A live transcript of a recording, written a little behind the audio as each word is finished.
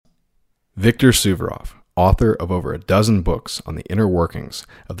Viktor Suvorov, author of over a dozen books on the inner workings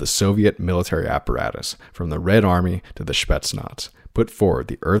of the Soviet military apparatus from the Red Army to the Spetsnaz, put forward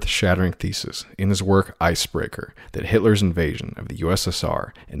the earth-shattering thesis in his work Icebreaker that Hitler's invasion of the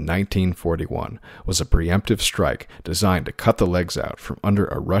USSR in 1941 was a preemptive strike designed to cut the legs out from under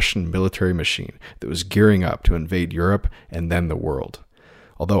a Russian military machine that was gearing up to invade Europe and then the world.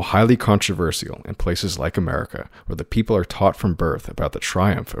 Although highly controversial in places like America, where the people are taught from birth about the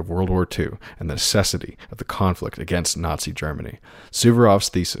triumph of World War II and the necessity of the conflict against Nazi Germany, Suvorov's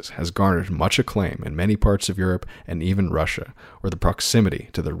thesis has garnered much acclaim in many parts of Europe and even Russia, where the proximity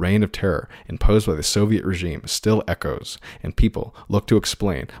to the reign of terror imposed by the Soviet regime still echoes, and people look to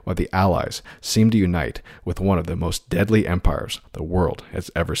explain why the Allies seem to unite with one of the most deadly empires the world has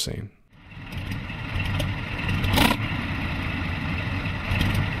ever seen.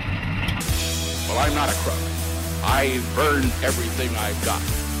 Well, I'm not a crook. I've earned everything I've got.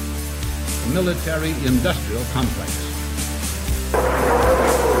 The military-industrial complex.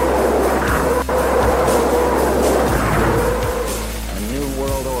 A new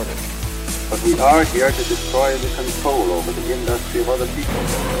world order. But we are here to destroy the control over the industry of other people.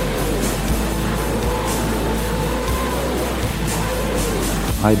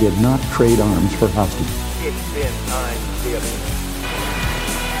 I did not trade arms for hostages. It's been Icebreaker.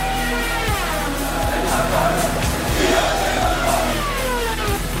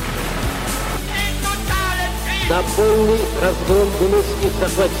 На полный разгром гнусных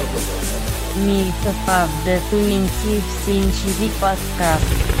захватчиков. Myth of the 20th Century Podcast.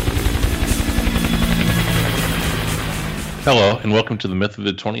 Hello, and welcome to the Myth of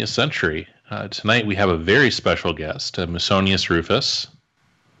the 20th Century. Tonight we have a very special guest, Musonius Rufus.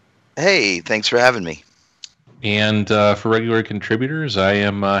 Hey, thanks for having me. And for regular contributors, I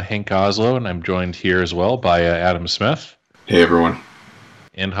am Hank Oslo, and I'm joined here as well by Adam Smith. Hey, everyone.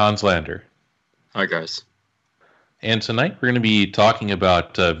 And Hans Lander. Hi, guys. And tonight we're going to be talking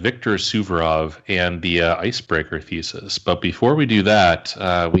about Viktor Suvorov and the Icebreaker thesis. But before we do that,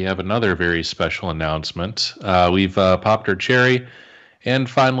 we have another very special announcement. We've popped our cherry and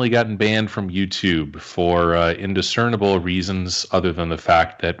finally gotten banned from YouTube for indiscernible reasons other than the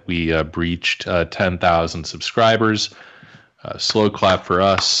fact that we breached 10,000 subscribers. Slow clap for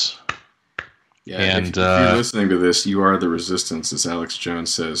us. Yeah, and if you're listening to this, you are the resistance, as Alex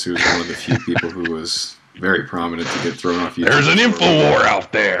Jones says, who's one of the few people who was very prominent to get thrown off YouTube. There's an info war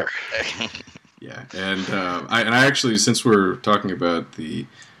out there. Yeah, and I actually, since we're talking about the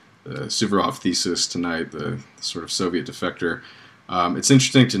Suvorov thesis tonight, the sort of Soviet defector, it's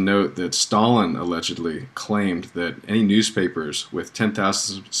interesting to note that Stalin allegedly claimed that any newspapers with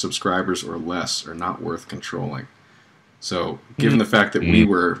 10,000 subscribers or less are not worth controlling. So, given the fact that we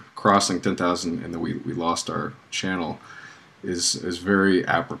were crossing 10,000 and that we lost our channel, is very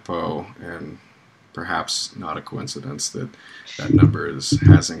apropos and perhaps not a coincidence that that number is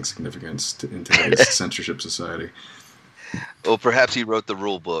having significance in today's censorship society. Well, perhaps he wrote the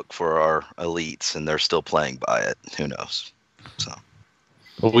rule book for our elites and they're still playing by it. Who knows? So,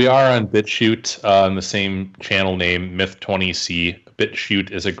 well, we are on BitChute on the same channel name, Myth20C.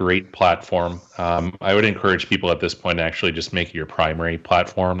 BitChute is a great platform. I would encourage people at this point to actually just make it your primary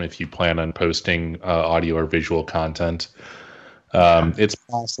platform if you plan on posting audio or visual content. It's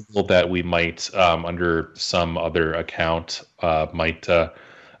possible that we might, under some other account, might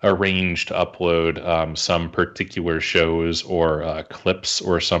arrange to upload some particular shows or clips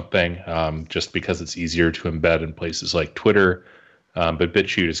or something, just because it's easier to embed in places like Twitter. But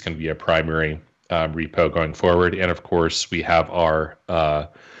BitChute is going to be a primary repo going forward, and of course we have our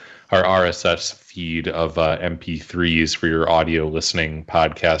RSS feed of MP3s for your audio listening,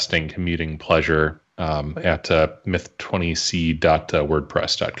 podcasting, commuting pleasure. At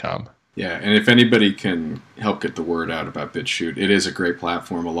myth20c.wordpress.com. Yeah, and if anybody can help get the word out about BitChute, it is a great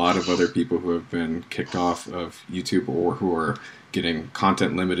platform. A lot of other people who have been kicked off of YouTube or who are getting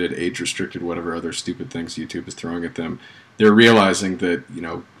content limited, age restricted, whatever other stupid things YouTube is throwing at them, they're realizing that,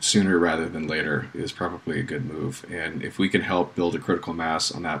 sooner rather than later is probably a good move. And if we can help build a critical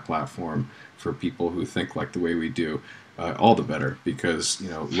mass on that platform for people who think like the way we do, all the better, because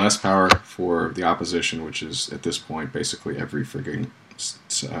less power for the opposition, which is at this point basically every frigging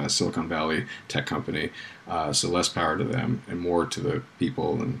Silicon Valley tech company. So less power to them and more to the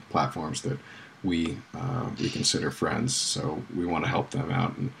people and platforms that we consider friends. So we want to help them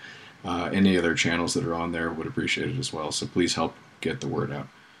out, and any other channels that are on there would appreciate it as well. So please help get the word out.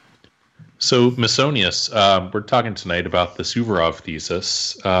 So, Musonius, we're talking tonight about the Suvorov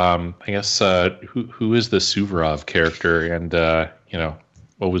thesis. I guess who is the Suvorov character, and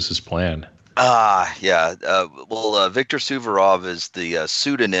what was his plan? Yeah. Viktor Suvorov is the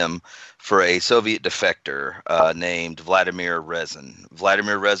pseudonym for a Soviet defector named Vladimir Rezin.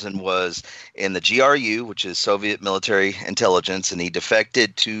 Vladimir Rezin was in the GRU, which is Soviet Military Intelligence, and he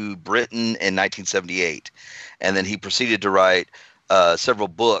defected to Britain in 1978. And then he proceeded to write several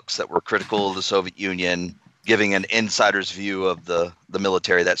books that were critical of the Soviet Union, giving an insider's view of the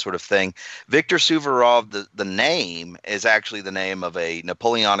military, that sort of thing. Viktor Suvorov, the name is actually the name of a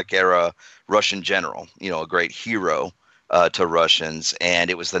Napoleonic era Russian general, a great hero to Russians. And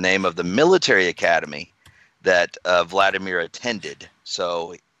it was the name of the military academy that Vladimir attended.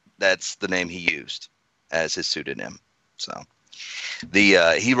 So that's the name he used as his pseudonym. So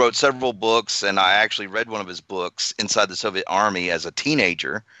he wrote several books, and I actually read one of his books inside the Soviet Army as a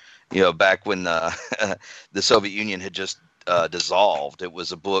teenager, back when the Soviet Union had just dissolved. It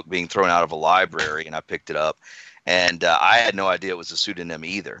was a book being thrown out of a library, and I picked it up. And I had no idea it was a pseudonym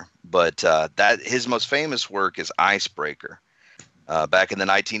either. But that his most famous work is Icebreaker. Back in the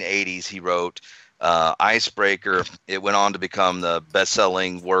 1980s, he wrote Icebreaker. It went on to become the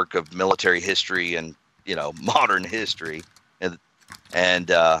best-selling work of military history and modern history.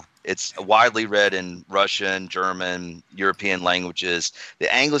 And it's widely read in Russian, German, European languages. The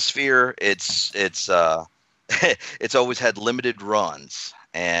Anglosphere, it's it's always had limited runs,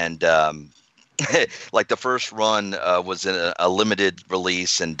 and like the first run was in a limited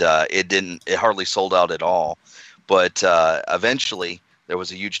release, and it hardly sold out at all. But eventually, there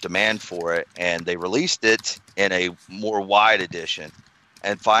was a huge demand for it, and they released it in a more wide edition.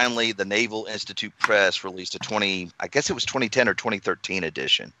 And finally, the Naval Institute Press released I guess it was 2010 or 2013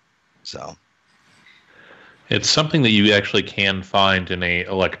 edition. So it's something that you actually can find in a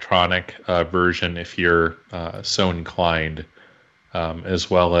electronic version if you're so inclined, as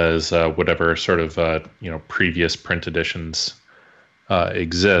well as whatever sort of previous print editions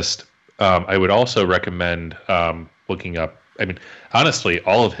exist. I would also recommend looking up. I mean, honestly,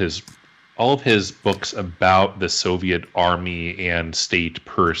 all of his books about the Soviet army and state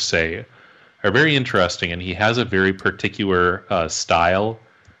per se are very interesting, and he has a very particular style,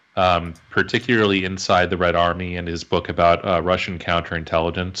 particularly inside the Red Army and his book about Russian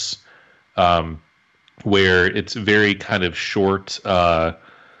counterintelligence, where it's very kind of short,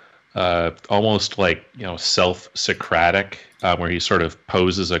 almost like self-Socratic, where he sort of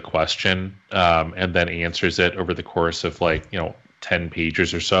poses a question and then answers it over the course of 10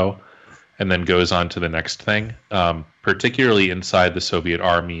 pages or so, and then goes on to the next thing. Particularly inside the Soviet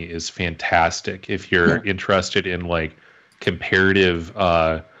army is fantastic if you're interested in comparative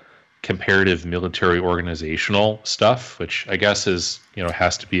military organizational stuff, which I guess is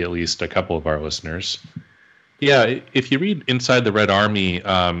has to be at least a couple of our listeners. Yeah, if you read Inside the Red Army,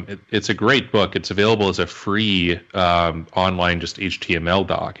 it's a great book. It's available as a free online just HTML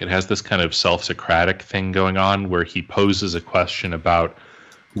doc. It has this kind of self-Socratic thing going on where he poses a question about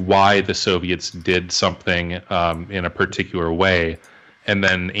why the Soviets did something in a particular way, and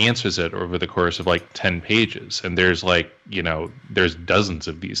then answers it over the course of 10 pages. And there's there's dozens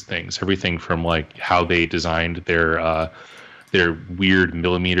of these things, everything from how they designed their weird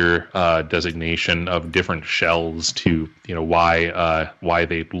millimeter designation of different shells to why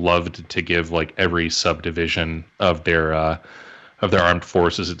they loved to give every subdivision of their armed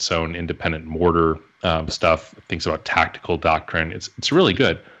forces its own independent mortar stuff, things about tactical doctrine. It's really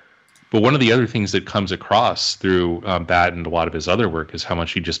good. But one of the other things that comes across through that and a lot of his other work is how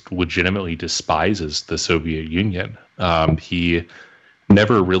much he just legitimately despises the Soviet Union. He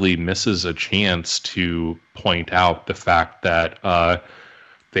never really misses a chance to point out the fact that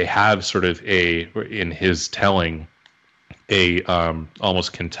they have sort of in his telling,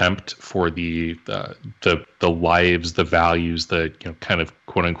 almost contempt for the lives, the values, the kind of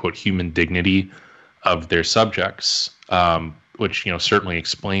quote unquote human dignity of their subjects, which certainly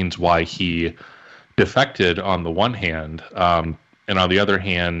explains why he defected on the one hand, and on the other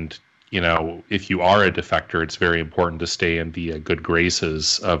hand, if you are a defector, it's very important to stay in the good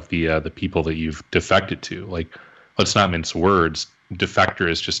graces of the people that you've defected to. Let's not mince words. Defector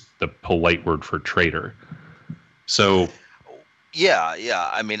is just the polite word for traitor. So. Yeah.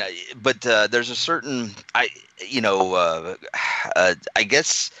 I mean, but there's a certain, I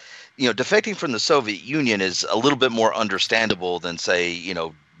guess, defecting from the Soviet Union is a little bit more understandable than, say,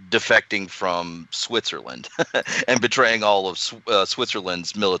 defecting from Switzerland and betraying all of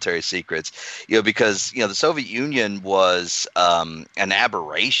Switzerland's military secrets, because, the Soviet Union was an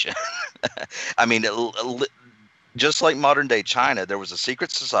aberration. I mean, just like modern day China, there was a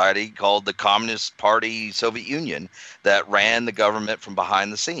secret society called the Communist Party Soviet Union that ran the government from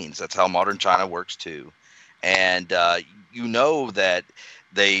behind the scenes. That's how modern China works too. And that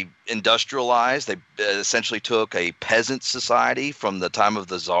They industrialized. They essentially took a peasant society from the time of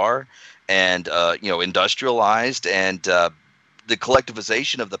the Tsar and, industrialized. And the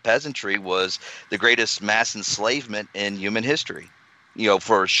collectivization of the peasantry was the greatest mass enslavement in human history,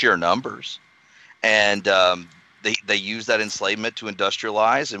 for sheer numbers. And they used that enslavement to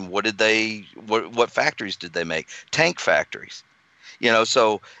industrialize. And what factories did they make? Tank factories.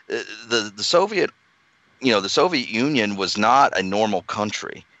 So the Soviet the Soviet Union was not a normal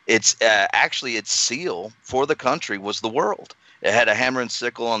country. It's actually its seal for the country was the world. It had a hammer and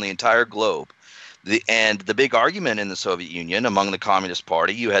sickle on the entire globe. The big argument in the Soviet Union among the Communist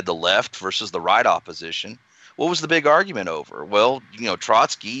Party, you had the left versus the right opposition. What was the big argument over? Well,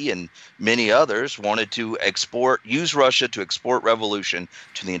 Trotsky and many others wanted to use Russia to export revolution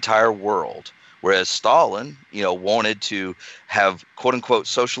to the entire world. Whereas Stalin, wanted to have "quote unquote"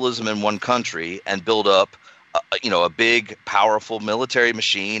 socialism in one country and build up, a big, powerful military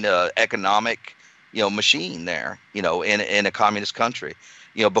machine, economic, machine there, in a communist country,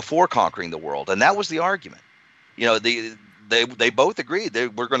 before conquering the world. And that was the argument. They both agreed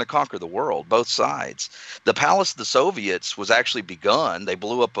we're going to conquer the world, both sides. The Palace of the Soviets was actually begun. They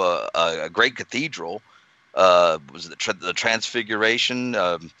blew up a great cathedral. Was the Transfiguration?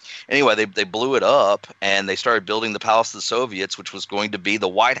 Anyway, they blew it up and they started building the Palace of the Soviets, which was going to be the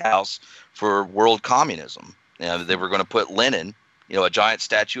White House for world communism. They were going to put Lenin, a giant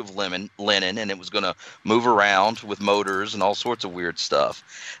statue of Lenin, and it was going to move around with motors and all sorts of weird stuff.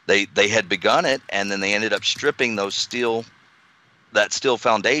 They had begun it, and then they ended up stripping that steel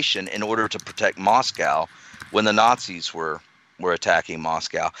foundation in order to protect Moscow when the Nazis were attacking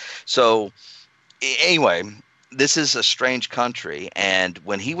Moscow. So anyway, this is a strange country, and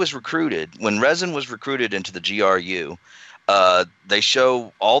when Rezin was recruited into the GRU, they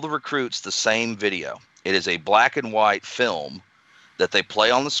show all the recruits the same video. It is a black and white film that they play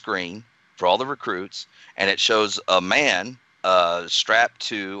on the screen for all the recruits, and it shows a man strapped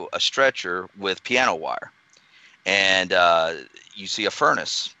to a stretcher with piano wire, and you see a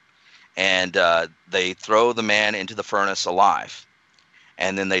furnace, and they throw the man into the furnace alive.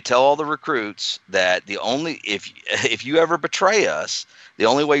 And then they tell all the recruits that if you ever betray us, the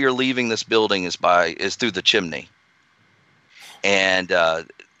only way you're leaving this building is through the chimney. And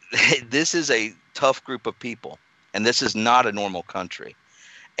this is a tough group of people, and this is not a normal country.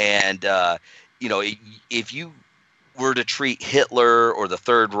 And if you were to treat Hitler or the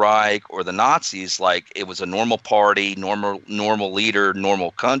Third Reich or the Nazis like it was a normal party, normal leader,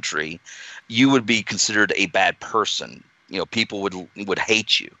 normal country, you would be considered a bad person. People would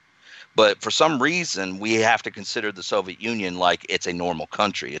hate you. But for some reason, we have to consider the Soviet Union like it's a normal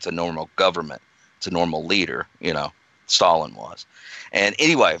country. It's a normal government. It's a normal leader, Stalin was. And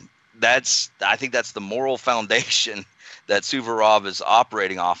anyway, I think that's the moral foundation that Suvorov is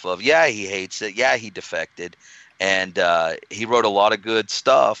operating off of. Yeah, he hates it. Yeah, he defected. And he wrote a lot of good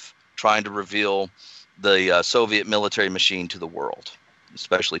stuff trying to reveal the Soviet military machine to the world,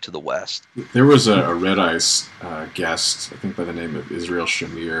 especially to the West. There was a Red Ice guest, I think by the name of Israel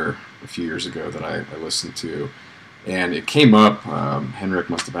Shamir, a few years ago that I listened to, and it came up. Henrik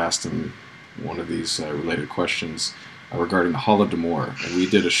must have asked him one of these related questions regarding the Holodomor, and we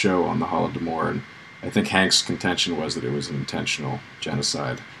did a show on the Holodomor, and I think Hank's contention was that it was an intentional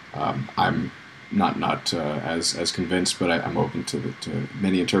genocide. I'm not as convinced, but I'm open to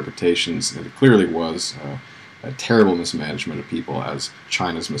many interpretations, and it clearly was a terrible mismanagement of people, as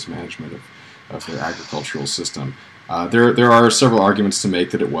China's mismanagement of their agricultural system. There are several arguments to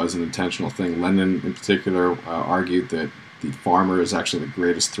make that it was an intentional thing. Lenin, in particular, argued that the farmer is actually the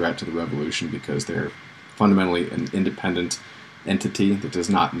greatest threat to the revolution because they're fundamentally an independent entity that does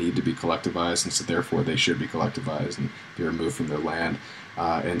not need to be collectivized, and so therefore they should be collectivized and be removed from their land.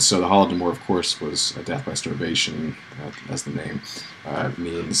 And so the Holodomor, of course, was a death by starvation, as the name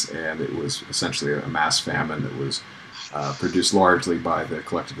means, and it was essentially a mass famine that was produced largely by the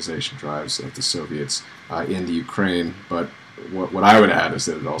collectivization drives of the Soviets in the Ukraine. But what I would add is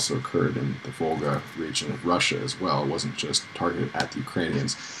that it also occurred in the Volga region of Russia as well. It wasn't just targeted at the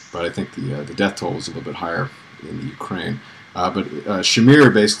Ukrainians, but I think the death toll was a little bit higher in the Ukraine. But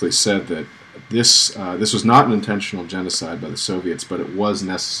Shamir basically said that this was not an intentional genocide by the Soviets, but it was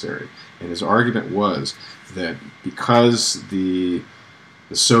necessary. And his argument was that because the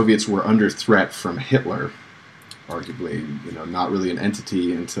Soviets were under threat from Hitler, arguably, not really an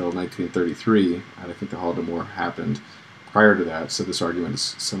entity until 1933, and I think the Holodomor happened prior to that, so this argument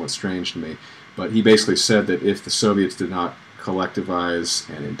is somewhat strange to me. But he basically said that if the Soviets did not collectivize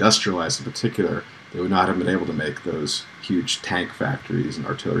and industrialize in particular, they would not have been able to make those huge tank factories and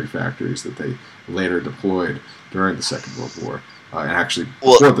artillery factories that they later deployed during the Second World War. and actually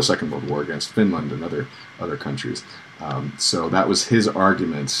before the Second World War against Finland and other countries. So that was his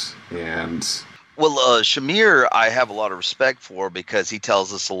argument, and... Well, Shamir, I have a lot of respect for because he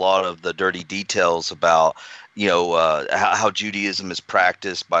tells us a lot of the dirty details about, how Judaism is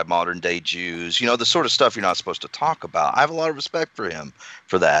practiced by modern day Jews. The sort of stuff you're not supposed to talk about. I have a lot of respect for him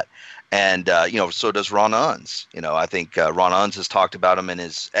for that. And, so does Ron Unz. I think Ron Unz has talked about him in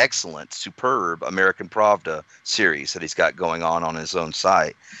his excellent, superb American Pravda series that he's got going on his own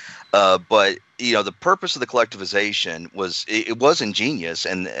site. But the purpose of the collectivization was ingenious,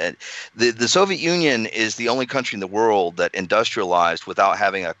 and the Soviet Union is the only country in the world that industrialized without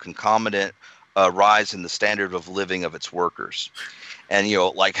having a concomitant rise in the standard of living of its workers. And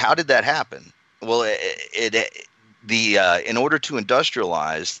how did that happen? Well, in order to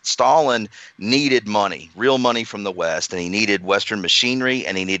industrialize, Stalin needed money, real money from the West, and he needed Western machinery,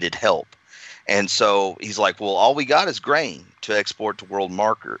 and he needed help. And so he's like, well, all we got is grain to export to world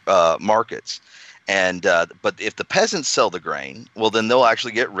markets. And but if the peasants sell the grain, well, then they'll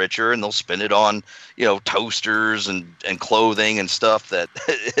actually get richer, and they'll spend it on, toasters and clothing and stuff that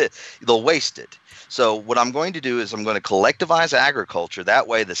they'll waste it. So what I'm going to do is I'm going to collectivize agriculture. That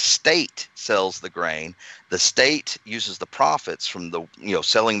way the state sells the grain. The state uses the profits from the,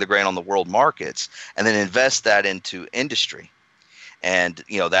 selling the grain on the world markets, and then invest that into industry. And,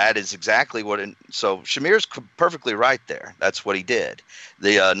 that is exactly so Shamir's perfectly right there. That's what he did.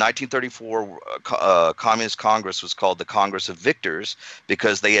 The 1934 Communist Congress was called the Congress of Victors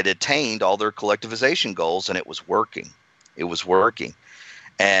because they had attained all their collectivization goals, and it was working. It was working.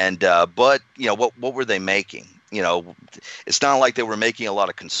 And, but, what were they making? It's not like they were making a lot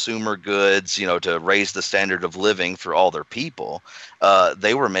of consumer goods, to raise the standard of living for all their people.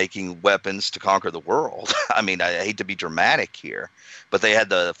 They were making weapons to conquer the world. I mean, I hate to be dramatic here, but they had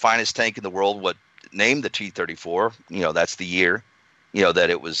the finest tank in the world, named the T-34. That's the year, that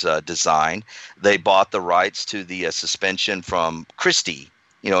it was designed. They bought the rights to the suspension from Christie,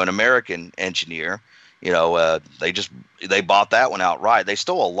 an American engineer. They bought that one outright. They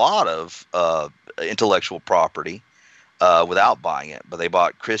stole a lot of intellectual property without buying it, but they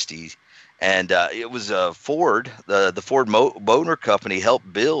bought Christie's, and it was Ford. The Ford Motor Company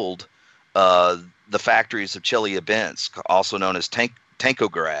helped build the factories of Chelyabinsk, also known as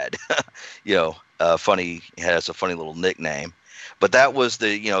Tankograd. Funny, it has a funny little nickname, but that was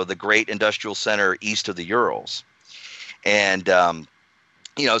the great industrial center east of the Urals, and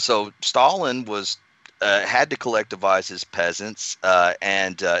so Stalin was. Had to collectivize his peasants,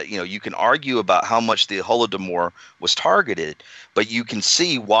 and you can argue about how much the Holodomor was targeted, but you can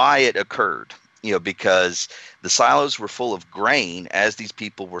see why it occurred. Because the silos were full of grain as these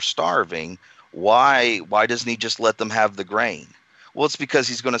people were starving. Why doesn't he just let them have the grain? Well, it's because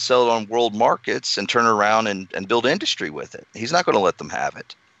he's going to sell it on world markets and turn around and build industry with it. He's not going to let them have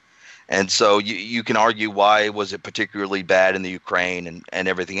it. And so you can argue why was it particularly bad in the Ukraine and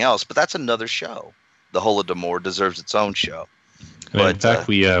everything else, but that's another show. The Holodomor deserves its own show. But, in fact,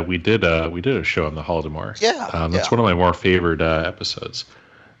 we did a show on the Holodomor. Yeah, that's one of my more favorite episodes.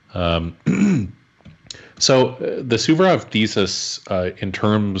 So the Suvorov thesis, in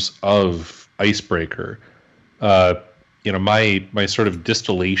terms of Icebreaker, my sort of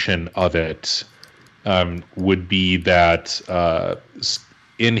distillation of it would be that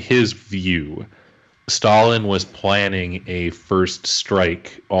in his view, Stalin was planning a first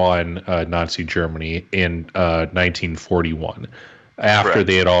strike on Nazi Germany in 1941, after Correct.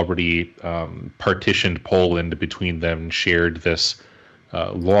 They had already partitioned Poland between them, and shared this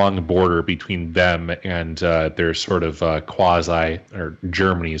long border between them and their sort of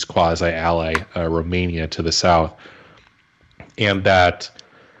Germany's quasi-ally, Romania, to the south, and that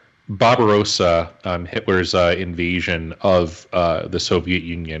Barbarossa, Hitler's invasion of the Soviet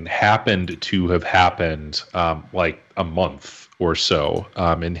Union, happened to have happened like a month or so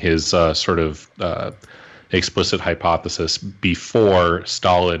in his sort of explicit hypothesis before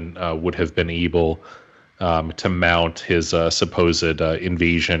Stalin would have been able to mount his supposed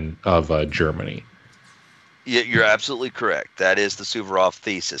invasion of Germany. You're absolutely correct. That is the Suvorov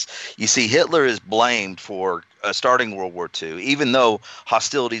thesis. You see, Hitler is blamed for starting World War II, even though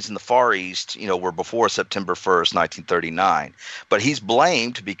hostilities in the Far East, were before September 1st, 1939. But he's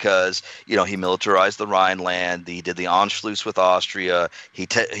blamed because, he militarized the Rhineland. He did the Anschluss with Austria. He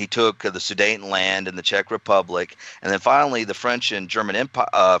took the Sudetenland and the Czech Republic. And then finally, the French and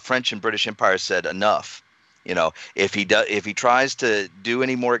British Empire said enough. If he tries to do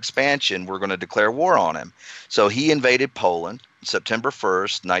any more expansion, we're going to declare war on him. So he invaded Poland September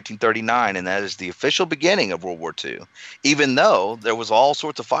 1st, 1939, and that is the official beginning of World War II, even though there was all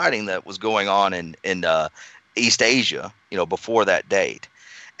sorts of fighting that was going on in East Asia, before that date.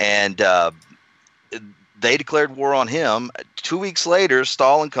 And they declared war on him. 2 weeks later,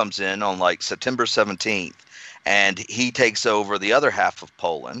 Stalin comes in on like September 17th, and he takes over the other half of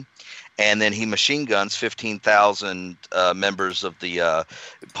Poland. And then he machine guns 15,000 members of the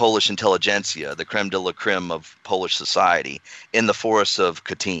Polish intelligentsia, the creme de la creme of Polish society, in the forests of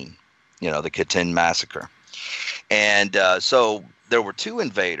Katyn, the Katyn massacre. And so there were two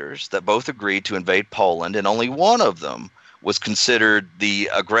invaders that both agreed to invade Poland, and only one of them was considered the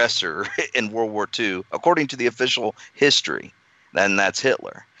aggressor in World War II, according to the official history, and that's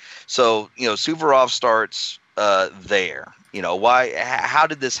Hitler. So, Suvorov starts there. Why? How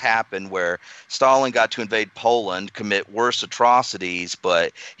did this happen where Stalin got to invade Poland, commit worse atrocities,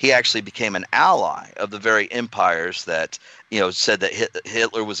 but he actually became an ally of the very empires that, said that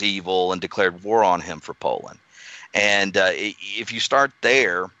Hitler was evil and declared war on him for Poland? And if you start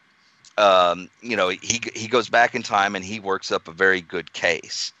there, he goes back in time and he works up a very good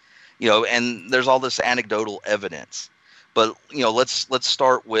case, and there's all this anecdotal evidence. But let's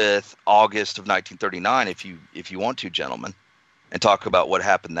start with August of 1939, if you want to, gentlemen, and talk about what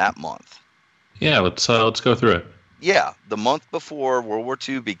happened that month. Yeah, let's go through it. Yeah, the month before World War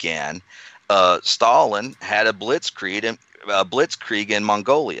II began, Stalin had a blitzkrieg in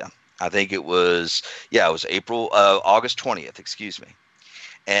Mongolia. I think it was August 20th, excuse me.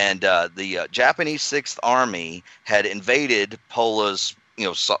 And the Japanese Sixth Army had invaded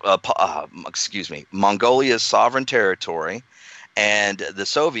Mongolia's sovereign territory, and the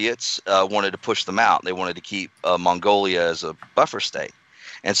Soviets wanted to push them out. They wanted to keep Mongolia as a buffer state,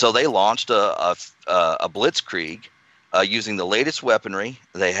 and so they launched a blitzkrieg using the latest weaponry.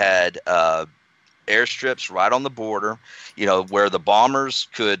 They had airstrips right on the border, where the bombers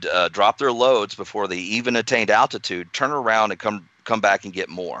could drop their loads before they even attained altitude, turn around and come back and get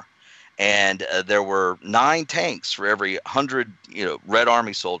more. And there were 9 tanks for every 100 Red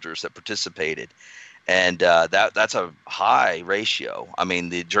Army soldiers that participated, and that's a high ratio. I mean,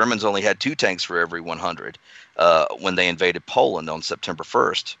 the Germans only had 2 tanks for every 100 when they invaded Poland on September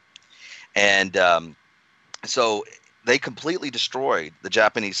 1st, and so they completely destroyed the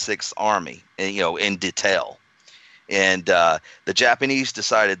Japanese Sixth Army, in detail. And the Japanese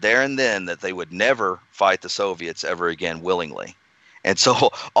decided there and then that they would never fight the Soviets ever again willingly. And so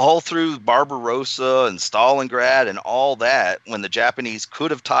all through Barbarossa and Stalingrad and all that, when the Japanese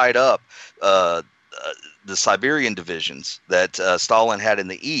could have tied up the Siberian divisions that Stalin had in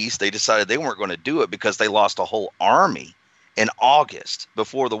the east, they decided they weren't going to do it because they lost a whole army in August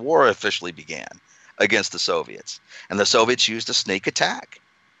before the war officially began against the Soviets. And the Soviets used a sneak attack.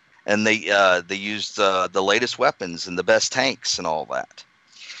 And they used the latest weapons and the best tanks and all that.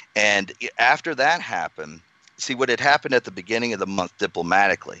 And after that happened, see, what had happened at the beginning of the month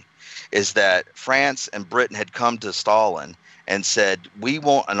diplomatically is that France and Britain had come to Stalin and said, we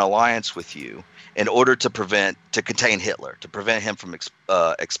want an alliance with you in order to contain Hitler, to prevent him from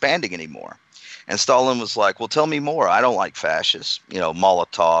expanding anymore. And Stalin was like, well, tell me more. I don't like fascists,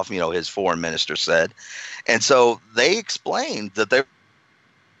 Molotov, his foreign minister said. And so they explained that they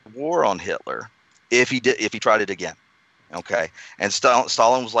war on Hitler if he tried it again. Okay. And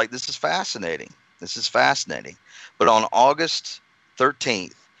Stalin was like, this is fascinating. But on August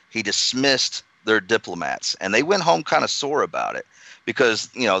 13th, he dismissed their diplomats, and they went home kind of sore about it because,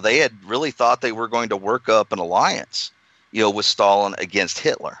 they had really thought they were going to work up an alliance, with Stalin against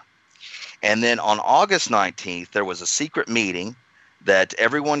Hitler. And then on August 19th, there was a secret meeting that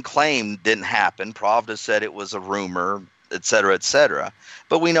everyone claimed didn't happen. Pravda said it was a rumor, et cetera, et cetera.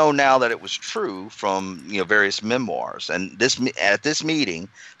 But we know now that it was true from various memoirs. And at this meeting,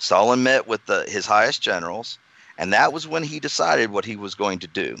 Stalin met with his highest generals, and that was when he decided what he was going to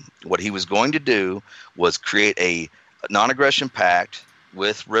do. What he was going to do was create a non-aggression pact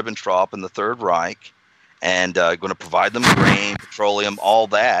with Ribbentrop and the Third Reich, and going to provide them grain, petroleum, all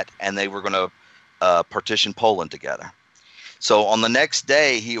that, and they were going to partition Poland together. So on the next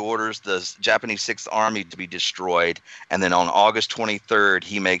day, he orders the Japanese Sixth Army to be destroyed. And then on August 23rd,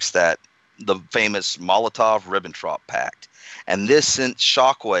 he makes the famous Molotov-Ribbentrop Pact. And this sent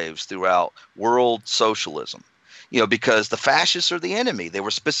shockwaves throughout world socialism, because the fascists are the enemy. They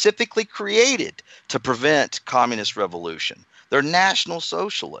were specifically created to prevent communist revolution. They're national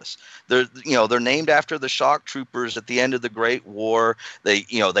socialists. They're named after the shock troopers at the end of the Great War. They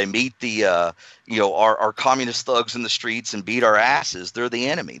meet our communist thugs in the streets and beat our asses. They're the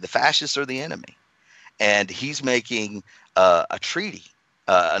enemy. The fascists are the enemy, and he's making a treaty,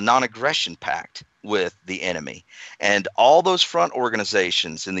 a non-aggression pact with the enemy. And all those front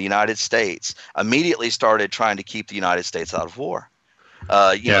organizations in the United States immediately started trying to keep the United States out of war.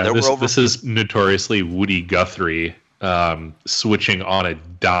 This is notoriously Woody Guthrie switching on a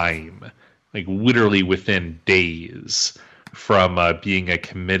dime, like literally within days from being a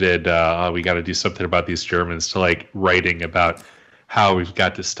committed, we got to do something about these Germans, to like writing about how we've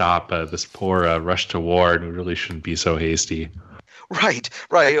got to stop this poor rush to war, and we really shouldn't be so hasty. Right.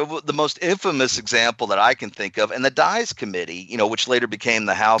 The most infamous example that I can think of, and the Dies Committee, which later became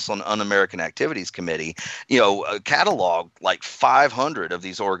the House on Un-American Activities Committee, cataloged like 500 of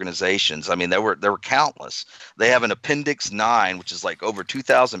these organizations. I mean, there were countless. They have an Appendix 9, which is like over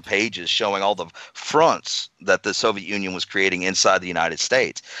 2,000 pages showing all the fronts that the Soviet Union was creating inside the United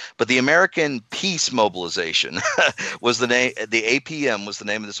States. But the American Peace Mobilization was the name. The APM was the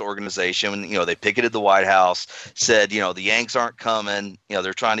name of this organization. They picketed the White House, said, the Yanks aren't coming.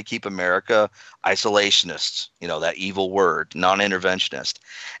 They're trying to keep America isolationists, that evil word, non-interventionist.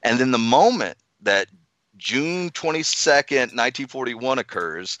 And then the moment that June 22nd, 1941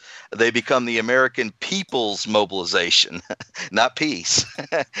 occurs, they become the American People's Mobilization, not peace.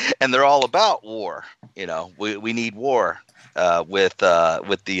 And they're all about war. We need war with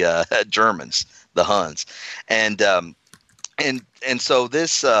the Germans, the Huns. And so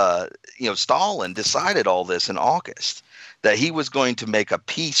this, Stalin decided all this in August, that he was going to make a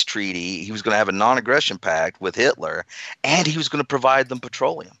peace treaty. He was going to have a non-aggression pact with Hitler, and he was going to provide them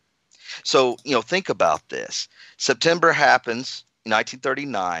petroleum. So, think about this. September happens,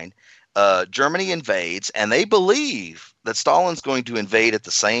 1939. Germany invades, and they believe that Stalin's going to invade at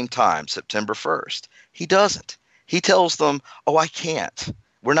the same time, September 1st. He doesn't. He tells them, oh, I can't.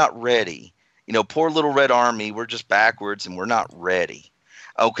 We're not ready. Poor little Red Army, we're just backwards, and we're not ready.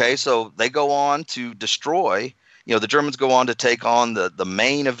 Okay, so they go on to destroy. The Germans go on to take on the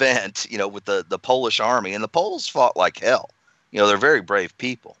main event, with the Polish army. And the Poles fought like hell. They're very brave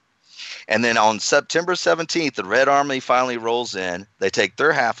people. And then on September 17th, the Red Army finally rolls in. They take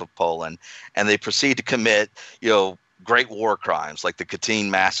their half of Poland, and they proceed to commit, great war crimes like the Katyn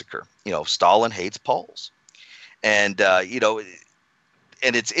massacre. Stalin hates Poles. And, and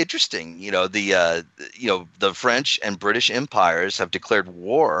it's interesting, the French and British empires have declared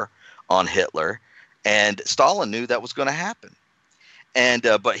war on Hitler. And Stalin knew that was going to happen. And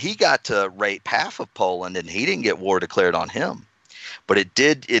but he got to rape half of Poland, and he didn't get war declared on him. But it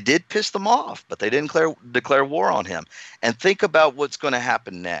did piss them off, but they didn't declare war on him. And think about what's going to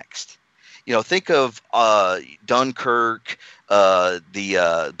happen next. Think of Dunkirk,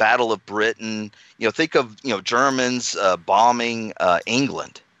 the Battle of Britain. Think of Germans bombing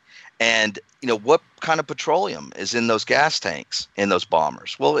England. And what kind of petroleum is in those gas tanks in those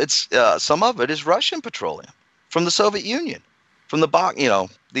bombers? Well, it's some of it is Russian petroleum from the Soviet Union, from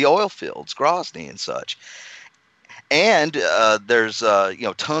the oil fields, Grozny and such. And there's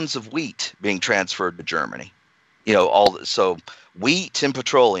tons of wheat being transferred to Germany. So wheat and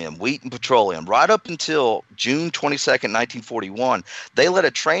petroleum, right up until June 22nd, 1941. They let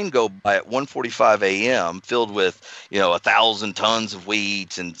a train go by at 1:45 a.m. filled with, 1,000 tons of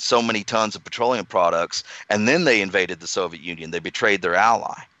wheat and so many tons of petroleum products. And then they invaded the Soviet Union. They betrayed their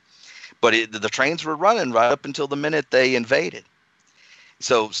ally. But the trains were running right up until the minute they invaded.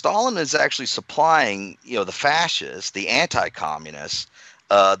 So Stalin is actually supplying, the fascists, the anti-communists,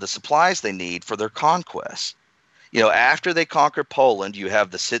 the supplies they need for their conquests. After they conquer Poland, you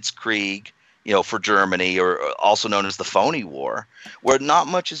have the Sitzkrieg, for Germany, or also known as the Phony War, where not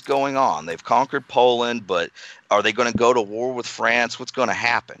much is going on. They've conquered Poland, but are they going to go to war with France? What's going to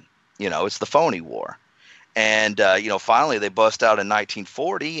happen? It's the Phony War. And, finally they bust out in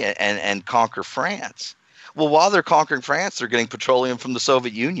 1940 and conquer France. Well, while they're conquering France, they're getting petroleum from the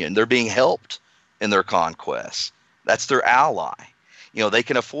Soviet Union. They're being helped in their conquests. That's their ally. They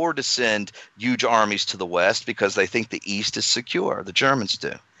can afford to send huge armies to the West because they think the East is secure. The Germans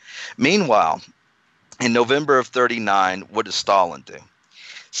do. Meanwhile, in November of 1939, what does Stalin do?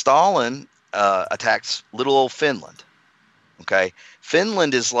 Stalin attacks little old Finland. Okay,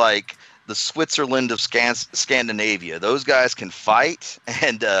 Finland is like the Switzerland of Scandinavia. Those guys can fight,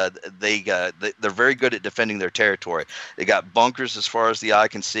 and they're very good at defending their territory. They got bunkers as far as the eye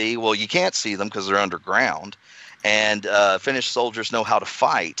can see. Well, you can't see them because they're underground. And Finnish soldiers know how to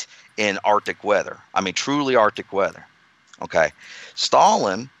fight in Arctic weather. I mean, truly Arctic weather. Okay,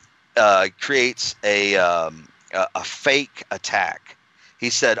 Stalin creates a fake attack. He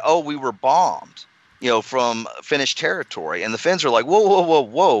said, "Oh, we were bombed, from Finnish territory," and the Finns are like,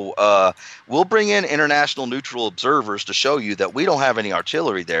 "Whoa! We'll bring in international neutral observers to show you that we don't have any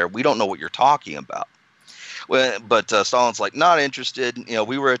artillery there. We don't know what you're talking about." Well, but Stalin's like, "Not interested.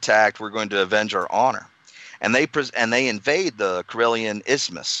 We were attacked. We're going to avenge our honor." and they invade the Karelian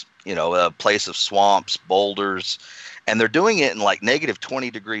Isthmus, a place of swamps, boulders, and they're doing it in like negative 20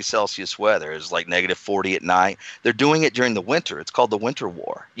 degrees Celsius weather. It's like negative 40 at night. They're doing it during the winter. It's called the Winter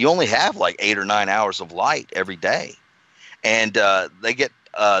War. You only have like 8 or 9 hours of light every day, and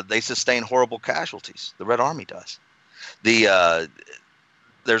they sustain horrible casualties. The Red Army does.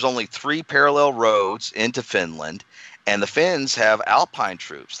 There's only 3 parallel roads into Finland, and the Finns have Alpine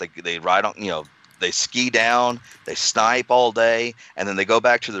troops. They ride on, they ski down, they snipe all day, and then they go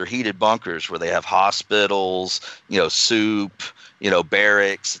back to their heated bunkers where they have hospitals, soup,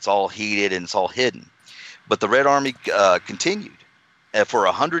 barracks. It's all heated and it's all hidden. But the Red Army continued for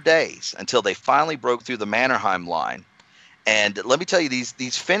 100 days until they finally broke through the Mannerheim line. And let me tell you,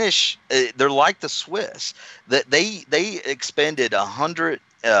 these Finnish, they're like the Swiss. That they expended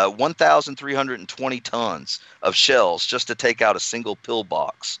 1,320 tons of shells just to take out a single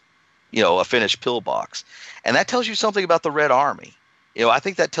pillbox, a Finnish pillbox. And that tells you something about the Red Army. I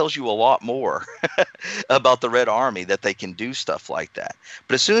think that tells you a lot more about the Red Army, that they can do stuff like that.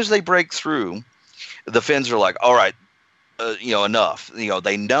 But as soon as they break through, the Finns are like, all right, enough.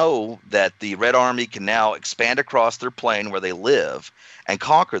 They know that the Red Army can now expand across their plain where they live and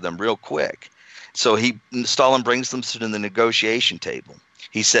conquer them real quick. So Stalin brings them to the negotiation table.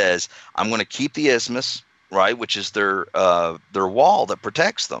 He says, I'm going to keep the isthmus, right, which is their wall that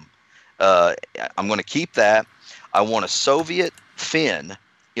protects them. I'm going to keep that. I want a Soviet Finn,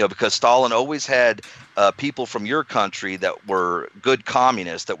 because Stalin always had people from your country that were good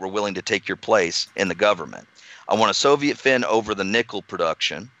communists that were willing to take your place in the government. I want a Soviet Finn over the nickel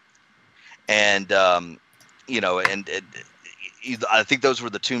production, and I think those were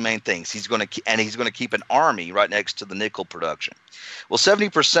the 2 main things. He's going to keep an army right next to the nickel production. Well,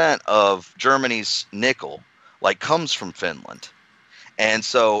 70% of Germany's nickel comes from Finland, and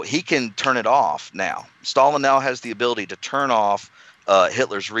so he can turn it off now. Stalin now has the ability to turn off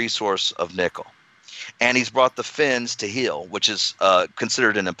Hitler's resource of nickel, and he's brought the Finns to heel, which is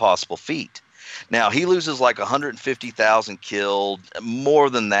considered an impossible feat. Now, he loses 150,000 killed, more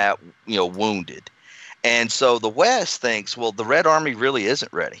than that, wounded. And so the West thinks, well, the Red Army really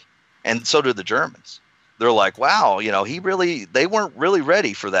isn't ready. And so do the Germans. They're like, wow, they weren't really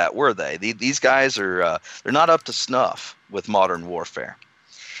ready for that, were they? These guys are, they're not up to snuff with modern warfare.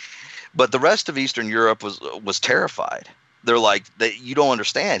 But the rest of Eastern Europe was terrified. They're like, you don't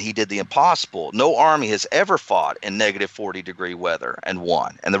understand. He did the impossible. No army has ever fought in negative 40-degree weather and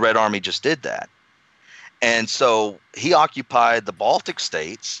won. And the Red Army just did that. And so he occupied the Baltic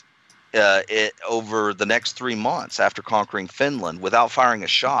states over the next 3 months after conquering Finland without firing a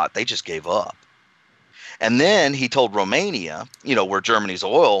shot. They just gave up. And then he told Romania, where Germany's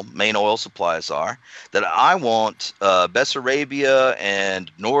main oil supplies are, that I want Bessarabia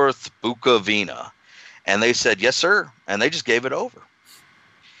and North Bukovina. And they said, yes, sir. And they just gave it over.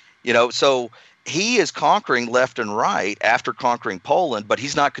 So he is conquering left and right after conquering Poland, but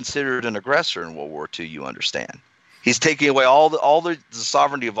he's not considered an aggressor in World War II, you understand. He's taking away all the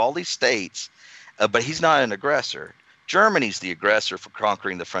sovereignty of all these states, but he's not an aggressor. Germany's the aggressor for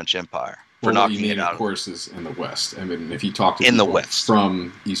conquering the French Empire, for knocking it out. Of course, is in the West. I mean, if you talk to in people the West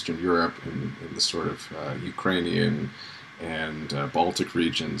from Eastern Europe and the sort of Ukrainian and Baltic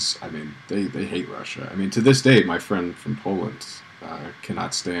regions, I mean, they hate Russia. I mean, to this day, my friend from Poland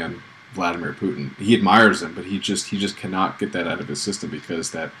cannot stand Vladimir Putin. He admires him, but he just cannot get that out of his system, because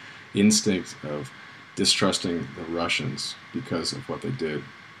that instinct of distrusting the Russians because of what they did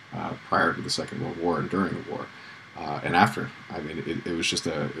prior to the Second World War and during the war and after. I mean, it was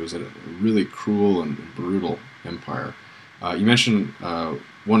a really cruel and brutal empire. You mentioned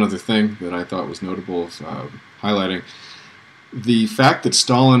one other thing that I thought was notable of highlighting. The fact that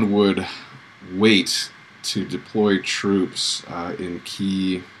Stalin would wait to deploy troops in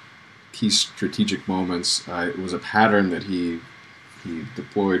key strategic moments, it was a pattern that he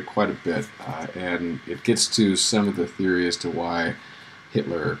deployed quite a bit, and it gets to some of the theory as to why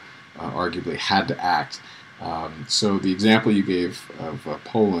Hitler arguably had to act. So the example you gave of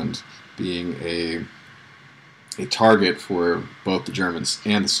Poland being a target for both the Germans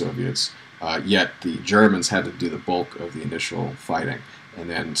and the Soviets, yet the Germans had to do the bulk of the initial fighting, and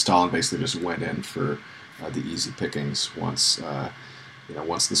then Stalin basically just went in for the easy pickings once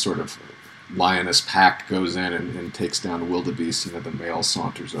the sort of lioness pack goes in and takes down the wildebeest. The male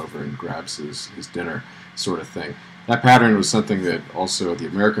saunters over and grabs his dinner, sort of thing. That pattern was something that also the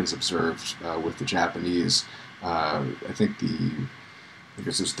Americans observed with the Japanese. I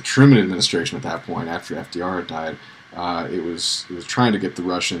guess it was the Truman administration at that point, after FDR had died. It was trying to get the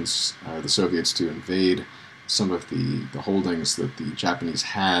Russians, the Soviets, to invade some of the holdings that the Japanese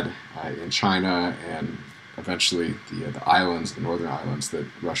had in China and eventually the islands, the northern islands that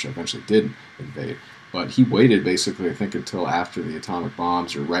Russia eventually did invade. But he waited basically, I think, until after the atomic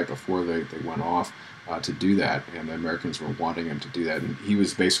bombs or right before they went off to do that, and the Americans were wanting him to do that, and he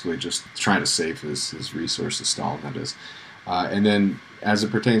was basically just trying to save his resources, Stalin, that is. And then as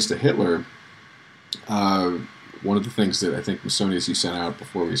it pertains to Hitler, one of the things that I think, Masonius, you sent out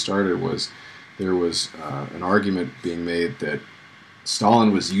before we started was there was an argument being made that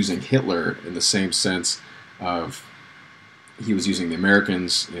Stalin was using Hitler in the same sense of he was using the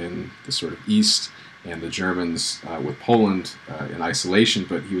Americans in the sort of East and the Germans with Poland in isolation,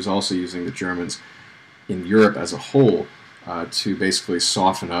 but he was also using the Germans in Europe as a whole to basically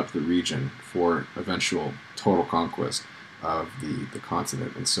soften up the region for eventual total conquest of the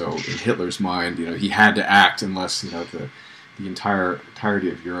continent. And so in Hitler's mind, he had to act unless, the entirety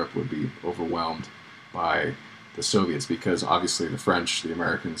of Europe would be overwhelmed by the Soviets, because obviously the French, the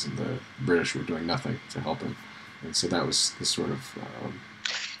Americans, and the British were doing nothing to help him. And so that was the sort of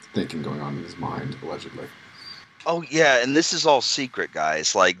thinking going on in his mind, allegedly. Oh yeah, and this is all secret,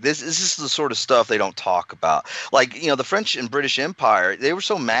 guys. Like this is the sort of stuff they don't talk about. Like, the French and British Empire, they were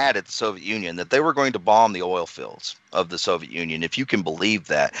so mad at the Soviet Union that they were going to bomb the oil fields of the Soviet Union, if you can believe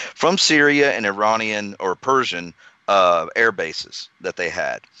that, from Syria and Iranian or Persian air bases that they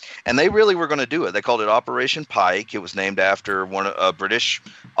had. And they really were going to do it. They called it Operation Pike. It was named after a British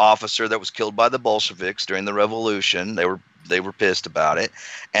officer that was killed by the Bolsheviks during the revolution. They were pissed about it,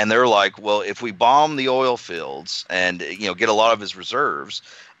 and they're like, well, if we bomb the oil fields and get a lot of his reserves,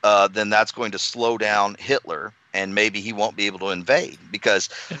 then that's going to slow down Hitler, and maybe he won't be able to invade, because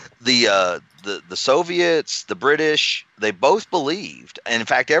the Soviets, the British, they both believed, and in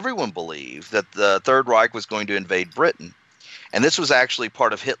fact everyone believed, that the Third Reich was going to invade Britain. And this was actually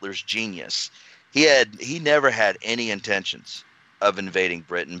part of Hitler's genius. He never had any intentions of invading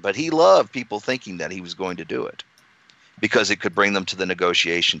Britain, but he loved people thinking that he was going to do it, because it could bring them to the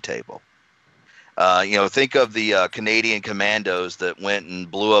negotiation table. Think of the Canadian commandos that went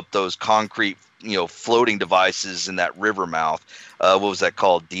and blew up those concrete, floating devices in that river mouth. What was that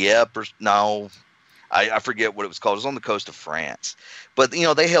called? Dieppe? I forget what it was called. It was on the coast of France. But,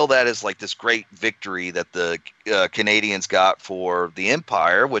 they hailed that as like this great victory that the Canadians got for the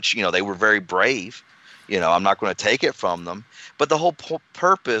empire, which, they were very brave. I'm not going to take it from them. But the whole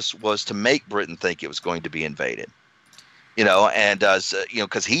purpose was to make Britain think it was going to be invaded.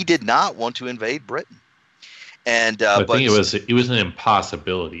 Because he did not want to invade Britain, and I think it was an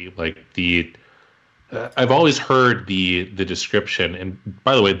impossibility. Like I've always heard the description, and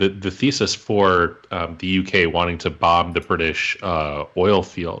by the way, the thesis for the UK wanting to bomb the British oil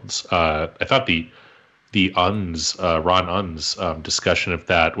fields. I thought the Ron Unn's discussion of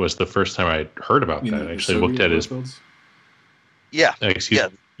that was the first time I heard about that. I actually looked at his. Yeah.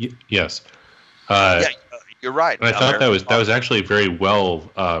 Excuse me. Yes. Yeah. You're right. And I thought that was actually very well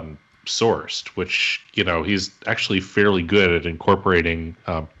sourced, which, he's actually fairly good at incorporating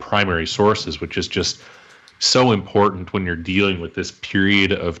primary sources, which is just so important when you're dealing with this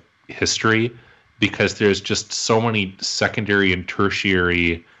period of history, because there's just so many secondary and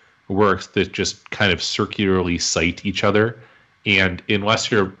tertiary works that just kind of circularly cite each other. And unless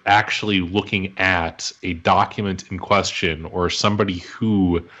you're actually looking at a document in question or somebody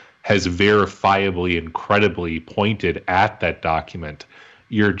who has verifiably and credibly pointed at that document,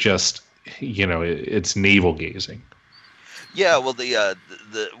 you're just, it's navel gazing. Yeah, well,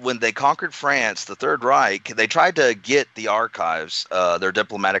 when they conquered France, the Third Reich, they tried to get the archives, their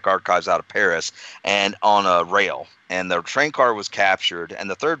diplomatic archives, out of Paris and on a rail. And their train car was captured,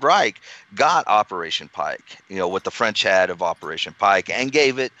 and the Third Reich got Operation Pike, what the French had of Operation Pike, and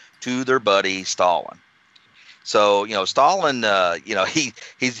gave it to their buddy Stalin. So, Stalin,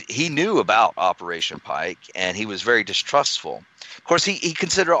 he knew about Operation Pike, and he was very distrustful. Of course, he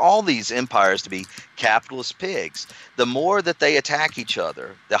considered all these empires to be capitalist pigs. The more that they attack each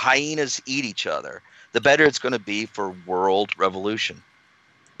other, the hyenas eat each other, the better it's going to be for world revolution.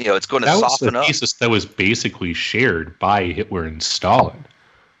 It's going to soften up. That was the thesis that was basically shared by Hitler and Stalin.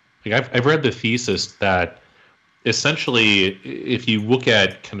 Like I've read the thesis that essentially, if you look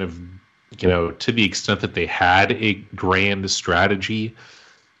at kind of, to the extent that they had a grand strategy,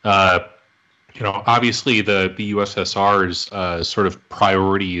 obviously the USSR's sort of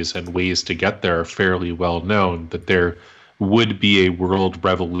priorities and ways to get there are fairly well known, that there would be a world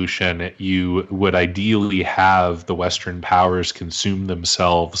revolution. You would ideally have the Western powers consume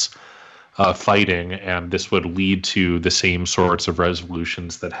themselves fighting, and this would lead to the same sorts of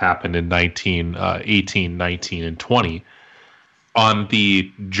resolutions that happened in 1918, 19, and 20. On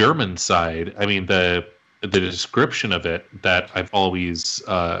the German side, I mean, the the description of it that I've always,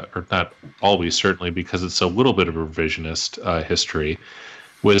 or not always, certainly because it's a little bit of a revisionist history,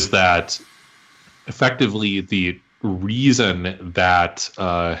 was that effectively the reason that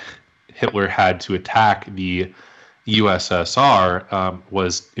Hitler had to attack the USSR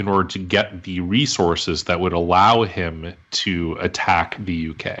was in order to get the resources that would allow him to attack the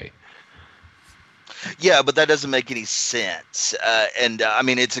UK. Yeah, but that doesn't make any sense. I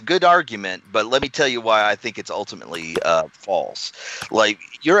mean, it's a good argument, but let me tell you why I think it's ultimately false. Like,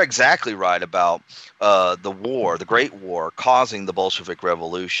 you're exactly right about the war, the Great War, causing the Bolshevik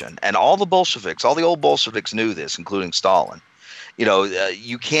Revolution. And all the Bolsheviks, all the old Bolsheviks knew this, including Stalin.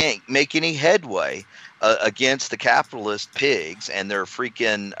 You can't make any headway against the capitalist pigs and their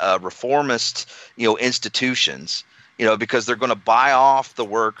freaking reformist, institutions. Because they're going to buy off the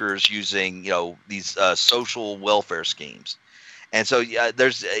workers using, these social welfare schemes. And so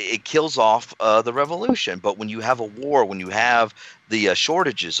it kills off the revolution. But when you have a war, when you have the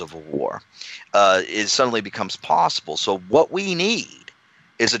shortages of a war, it suddenly becomes possible. So what we need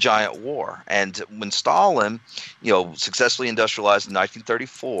is a giant war. And when Stalin, successfully industrialized in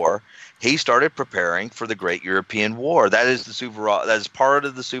 1934, he started preparing for the Great European War. That is part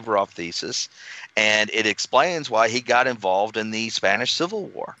of the Suvorov thesis. And it explains why he got involved in the Spanish Civil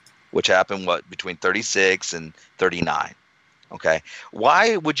War, which happened, between 36 and 39. Okay.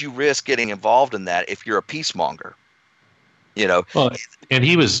 Why would you risk getting involved in that if you're a peacemonger? Well, and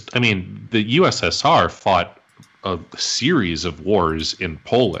the USSR fought a series of wars in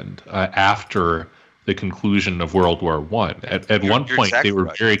Poland after the conclusion of World War I. At one point, exactly, they were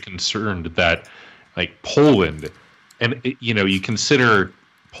right. Very concerned that, Poland, and you consider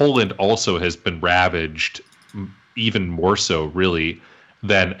Poland also has been ravaged even more so, really,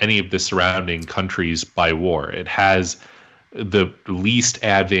 than any of the surrounding countries by war. It has the least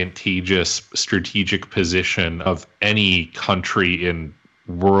advantageous strategic position of any country in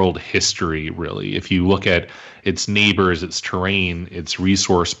world history, really. If you look at its neighbors, its terrain, its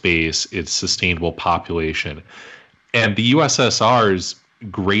resource base, its sustainable population. And the USSR's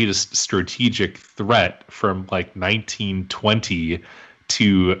greatest strategic threat from 1920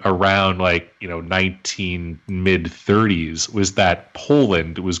 to around 19 mid-30s was that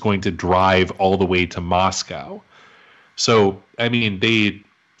Poland was going to drive all the way to Moscow. So, I mean,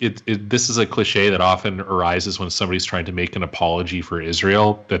 this is a cliche that often arises when somebody's trying to make an apology for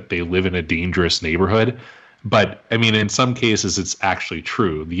Israel, that they live in a dangerous neighborhood. But, I mean, in some cases, it's actually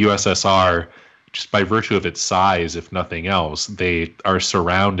true. The USSR, just by virtue of its size, if nothing else, they are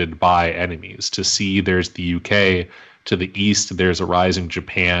surrounded by enemies. To sea, there's the UK. To the east, there's a rising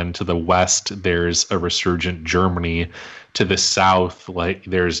Japan. To the west, there's a resurgent Germany. To the south,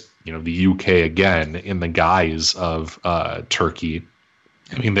 there's the UK again in the guise of Turkey.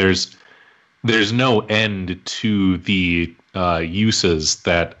 I mean, there's no end to the uses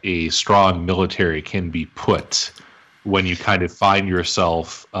that a strong military can be put when you kind of find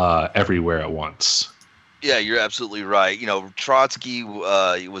yourself everywhere at once. Yeah, you're absolutely right. Trotsky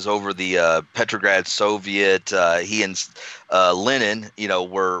was over the Petrograd Soviet. He and Lenin,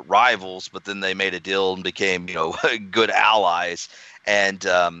 were rivals, but then they made a deal and became, good allies. And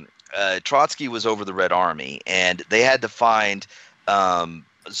Trotsky was over the Red Army, and they had to find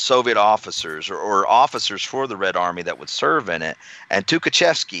Soviet officers or officers for the Red Army that would serve in it. And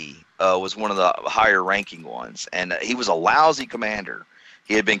Tukhachevsky was one of the higher ranking ones, and he was a lousy commander.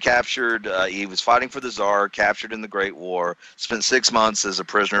 He had been captured. He was fighting for the Tsar, captured in the Great War, spent 6 months as a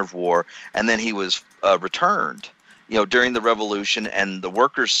prisoner of war, and then he was returned, during the revolution. And the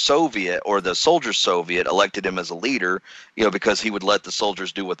Workers' Soviet, or the Soldiers' Soviet, elected him as a leader, because he would let the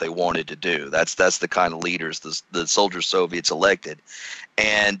soldiers do what they wanted to do. That's the kind of leaders the Soldiers' Soviets elected.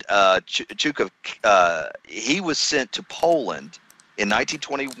 And Chukov, he was sent to Poland in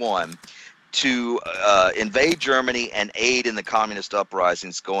 1921 to invade Germany and aid in the communist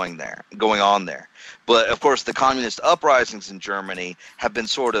uprisings going on there. But of course, the communist uprisings in Germany have been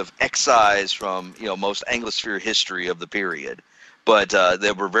sort of excised from most Anglosphere history of the period, but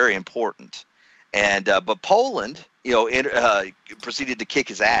they were very important. And but Poland, proceeded to kick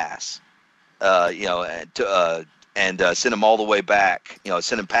his ass, and sent him all the way back,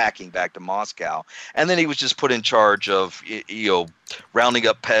 sent him packing back to Moscow. And then he was just put in charge of, rounding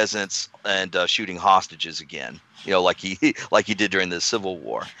up peasants and shooting hostages again, like he did during the Civil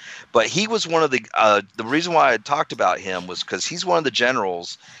War. But he was one of the reason why I talked about him was because he's one of the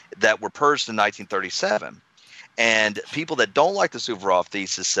generals that were purged in 1937. And people that don't like the Suvorov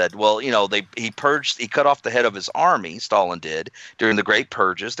thesis said, well, he cut off the head of his army, Stalin did, during the Great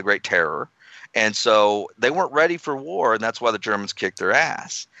Purges, the Great Terror. And so they weren't ready for war, and that's why the Germans kicked their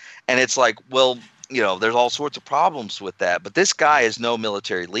ass. And it's like, well, there's all sorts of problems with that. But this guy is no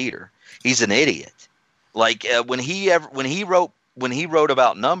military leader. He's an idiot. Like when he wrote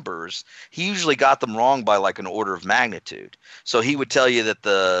about numbers, he usually got them wrong by like an order of magnitude. So he would tell you that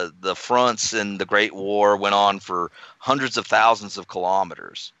the fronts in the Great War went on for hundreds of thousands of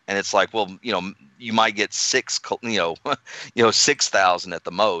kilometers, and it's like, well, you might get 6,000 at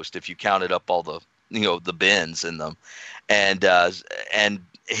the most if you counted up all the the bends in them, and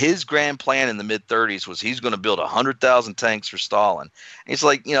his grand plan in the mid-30s was he's going to build 100,000 tanks for Stalin. And he's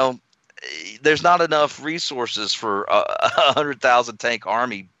like, there's not enough resources for a 100,000 tank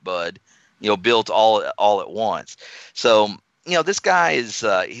army, bud, built all at once. So, this guy is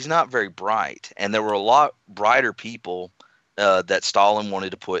he's not very bright, and there were a lot brighter people that Stalin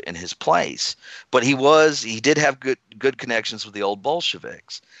wanted to put in his place. But he did have good connections with the old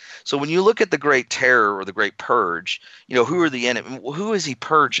Bolsheviks. So when you look at the Great Terror or the Great Purge, who are the enemy? Who is he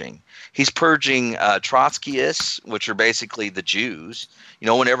purging? He's purging Trotskyists, which are basically the Jews.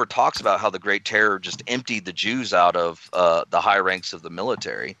 No one ever talks about how the Great Terror just emptied the Jews out of the high ranks of the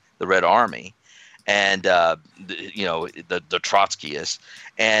military, the Red Army, and the Trotskyists.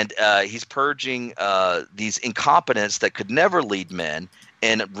 And he's purging these incompetents that could never lead men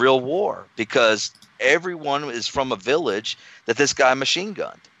in real war, because everyone is from a village that this guy machine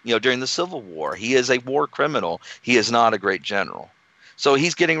gunned. During the Civil War, he is a war criminal. He is not a great general. So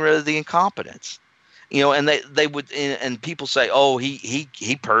he's getting rid of the incompetence. And they would, and people say, oh, he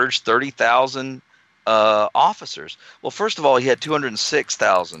purged 30,000 officers. Well, first of all, he had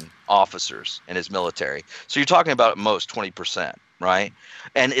 206,000 officers in his military. So you're talking about at most 20%, right?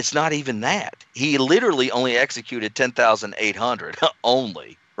 And it's not even that. He literally only executed 10,800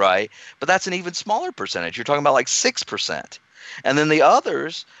 only, right? But that's an even smaller percentage. You're talking about like 6%. And then the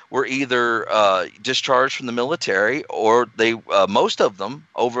others were either discharged from the military, or they most of them,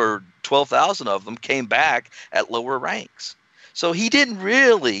 over 12,000 of them, came back at lower ranks. So he didn't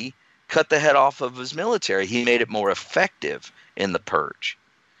really cut the head off of his military. He made it more effective in the purge.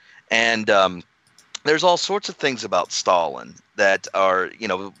 And there's all sorts of things about Stalin that are,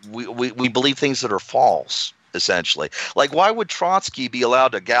 we believe things that are false, essentially. Like, why would Trotsky be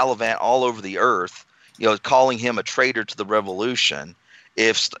allowed to gallivant all over the earth, calling him a traitor to the revolution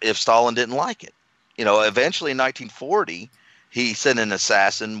if Stalin didn't like it? Eventually in 1940, he sent an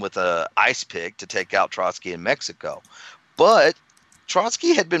assassin with a ice pick to take out Trotsky in Mexico. But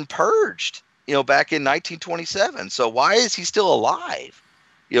Trotsky had been purged, back in 1927. So why is he still alive,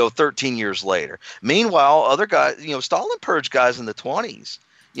 13 years later? Meanwhile, other guys, Stalin purged guys in the 20s.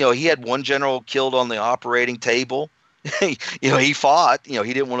 He had one general killed on the operating table. He fought. He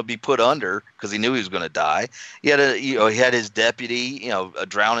didn't want to be put under because he knew he was going to die. He had his deputy,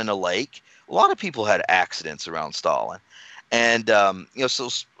 drown in a lake. A lot of people had accidents around Stalin, and so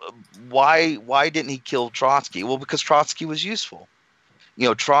why didn't he kill Trotsky? Well, because Trotsky was useful.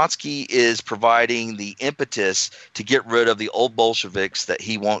 Trotsky is providing the impetus to get rid of the old Bolsheviks that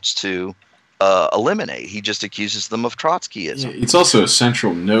he wants to eliminate. He just accuses them of Trotskyism. Yeah, it's also a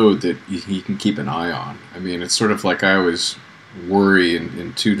central node that he can keep an eye on. I mean, it's sort of like I always worry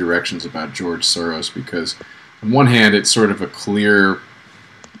in two directions about George Soros, because on one hand, it's sort of a clear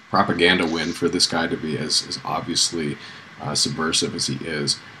propaganda win for this guy to be as obviously subversive as he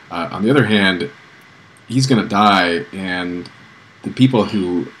is. On the other hand, he's going to die, and the people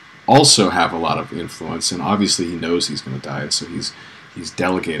who also have a lot of influence, and obviously he knows he's going to die, and so he's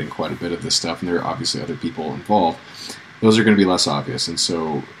delegating quite a bit of this stuff, and there are obviously other people involved. Those are going to be less obvious, and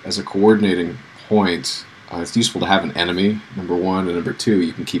so as a coordinating point, it's useful to have an enemy, number one, and number two,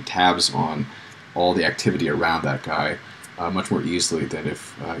 you can keep tabs on all the activity around that guy much more easily than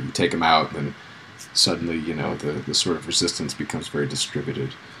if you take him out, and then suddenly, the sort of resistance becomes very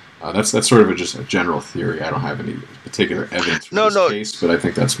distributed. That's sort of just a general theory. I don't have any particular evidence for this case, but I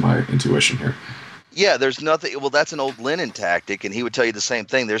think that's my intuition here. Yeah, there's nothing. Well, that's an old Lenin tactic, and he would tell you the same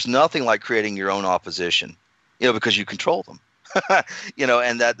thing. There's nothing like creating your own opposition, because you control them.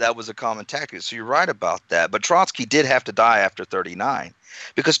 And that was a common tactic. So you're right about that. But Trotsky did have to die after 1939,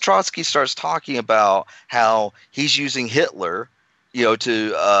 because Trotsky starts talking about how he's using Hitler,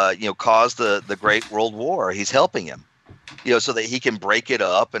 to cause the Great World War. He's helping him, so that he can break it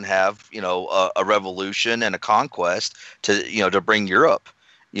up and have a revolution and a conquest to bring Europe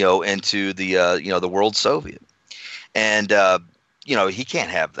into the world Soviet. And he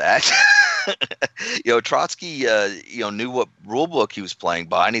can't have that. Trotsky knew what rule book he was playing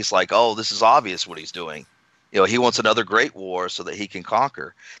by, and he's like, oh, this is obvious what he's doing. He wants another great war so that he can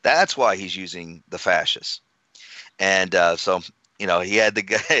conquer. That's why he's using the fascists. And so he had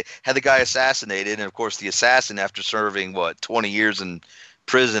the guy assassinated, and of course the assassin, after serving 20 years in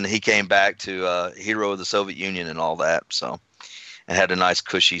prison, he came back to hero of the Soviet Union and all that. So, and had a nice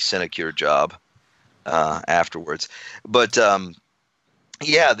cushy sinecure job afterwards. But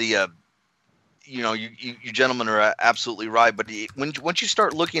yeah, you gentlemen are absolutely right. But once you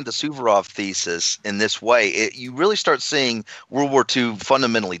start looking at the Suvorov thesis in this way, you really start seeing World War II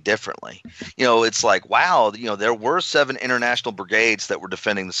fundamentally differently. It's like, wow, there were 7 international brigades that were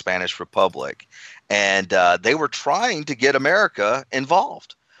defending the Spanish Republic, and they were trying to get America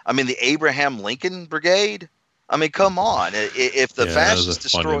involved. I mean, the Abraham Lincoln Brigade. I mean, come on. If the fascists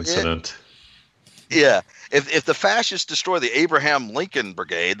destroy it. Yeah. If the fascists destroy the Abraham Lincoln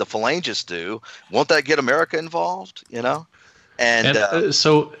Brigade, the Phalangists do, won't that get America involved? And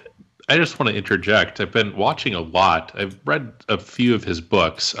so I just want to interject. I've been watching a lot. I've read a few of his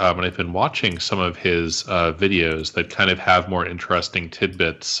books, and I've been watching some of his videos that kind of have more interesting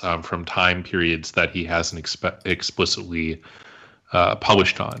tidbits from time periods that he hasn't explicitly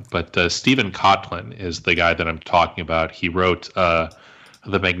published on. But Stephen Kotlin is the guy that I'm talking about. He wrote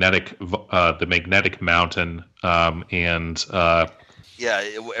the magnetic mountain, and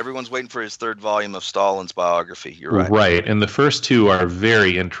everyone's waiting for his 3rd volume of Stalin's biography. You're right. Right, and the first 2 are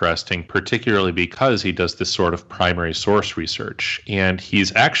very interesting, particularly because he does this sort of primary source research, and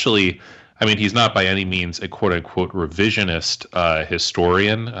he's actually, he's not by any means a quote-unquote revisionist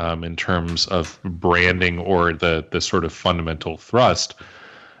historian in terms of branding or the sort of fundamental thrust.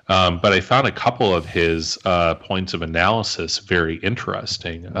 But I found a couple of his points of analysis very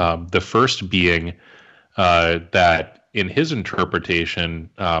interesting. The first being that in his interpretation,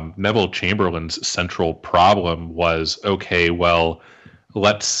 Neville Chamberlain's central problem was, okay, well,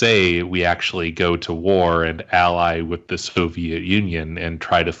 let's say we actually go to war and ally with the Soviet Union and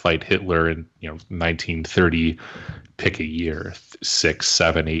try to fight Hitler in 1930, pick a year, 6,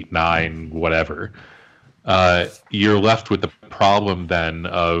 7, 8, 9, whatever. You're left with the problem then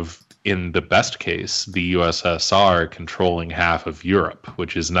of, in the best case, the USSR controlling half of Europe,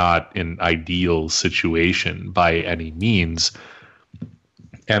 which is not an ideal situation by any means.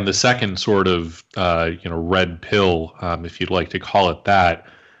 And the second sort of, red pill, if you'd like to call it that,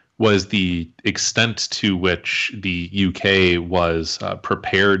 was the extent to which the UK was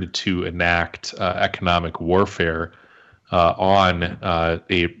prepared to enact economic warfare on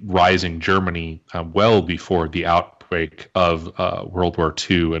a rising Germany well before the outbreak of World War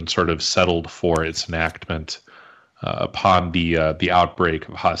II, and sort of settled for its enactment upon the outbreak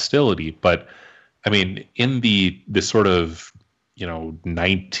of hostility. But in the sort of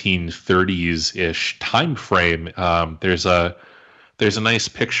 1930s-ish time frame, there's a nice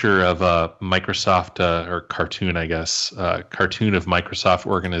picture of a Microsoft or cartoon, I guess, cartoon of Microsoft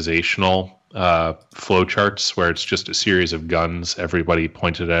organizational flowcharts where it's just a series of guns, everybody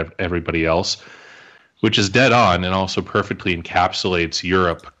pointed at everybody else, which is dead on and also perfectly encapsulates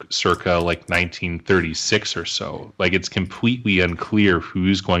Europe circa 1936 or so. It's completely unclear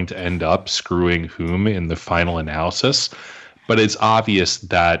who's going to end up screwing whom in the final analysis, but it's obvious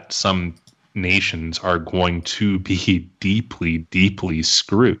that some nations are going to be deeply, deeply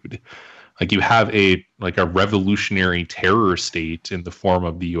screwed. You have a revolutionary terror state in the form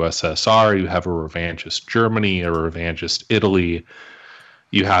of the USSR. You have a revanchist Germany, a revanchist Italy.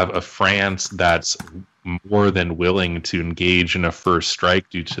 You have a France that's more than willing to engage in a first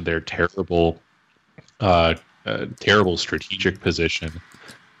strike due to their terrible strategic position.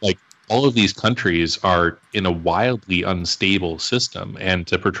 All of these countries are in a wildly unstable system, and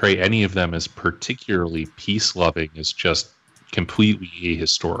to portray any of them as particularly peace-loving is just completely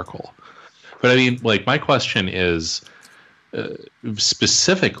ahistorical. But my question is,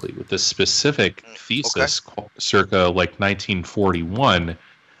 specifically with this specific thesis, circa 1941,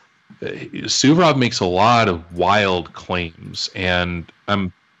 Suvorov makes a lot of wild claims, and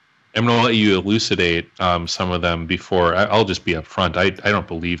I'm going to let you elucidate some of them before. I'll just be upfront. I don't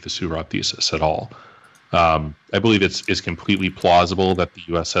believe the Suvorov thesis at all. I believe it's completely plausible that the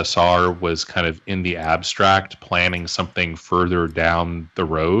USSR was kind of in the abstract planning something further down the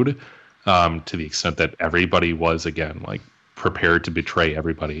road, to the extent that everybody was, again, prepared to betray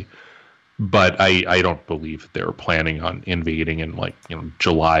everybody. But I don't believe that they were planning on invading in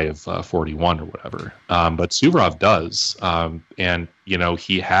July of 41 or whatever. But Suvorov does, and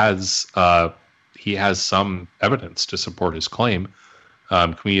he has some evidence to support his claim.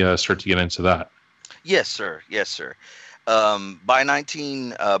 Can we start to get into that? Yes, sir. Yes, sir.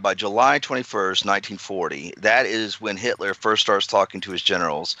 By July 21st, 1940, that is when Hitler first starts talking to his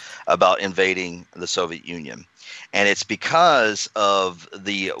generals about invading the Soviet Union. And it's because of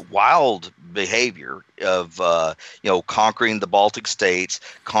the wild behavior of, conquering the Baltic states,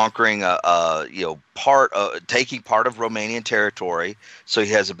 conquering, taking part of Romanian territory. So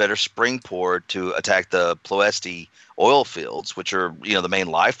he has a better springboard to attack the Ploesti oil fields, which are, the main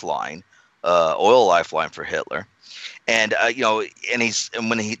lifeline, oil lifeline for Hitler. And they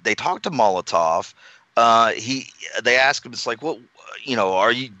talked to Molotov, they asked him, it's like, well,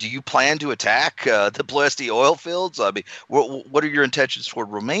 do you plan to attack the Ploesti oil fields? I mean, what are your intentions toward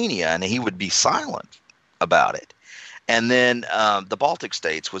Romania? And he would be silent about it. And then the Baltic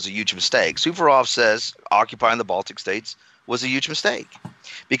states was a huge mistake. Suvorov says occupying the Baltic states was a huge mistake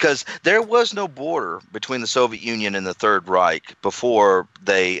because there was no border between the Soviet Union and the Third Reich before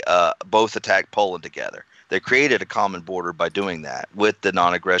they both attacked Poland together. They created a common border by doing that with the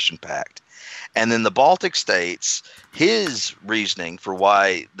Non-Aggression Pact. And then the Baltic states, his reasoning for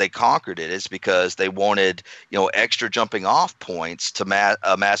why they conquered it is because they wanted, extra jumping off points to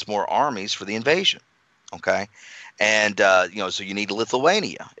amass more armies for the invasion. Okay. And, so you need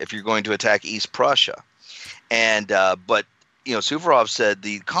Lithuania if you're going to attack East Prussia. And, but Suvorov said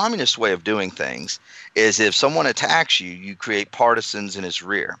the communist way of doing things is if someone attacks you, you create partisans in his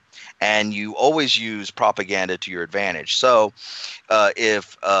rear. And you always use propaganda to your advantage. So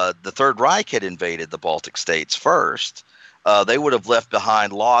if the Third Reich had invaded the Baltic states first, they would have left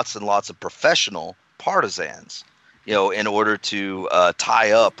behind lots and lots of professional partisans, in order to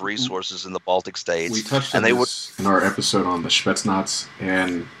tie up resources in the Baltic states. We touched on this in our episode on the Spetsnaz,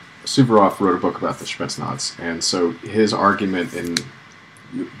 and Suvorov wrote a book about the Spetsnaz. And so his argument in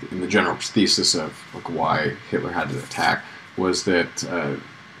the general thesis of why Hitler had to attack was that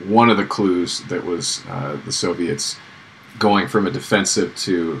one of the clues that was the Soviets going from a defensive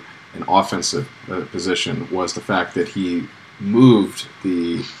to an offensive position was the fact that he moved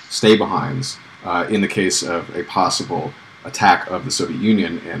the stay-behinds in the case of a possible attack of the Soviet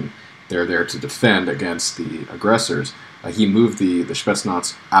Union, and they're there to defend against the aggressors. He moved the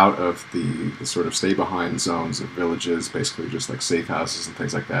Spetsnaz out of the sort of stay-behind zones of villages, basically just like safe houses and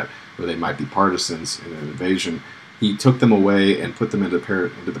things like that, where they might be partisans in an invasion. He took them away and put them into the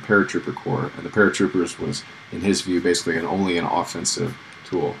paratrooper corps, and the paratroopers was, in his view, basically only an offensive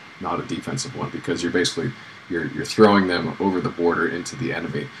tool, not a defensive one, because you're basically you're throwing them over the border into the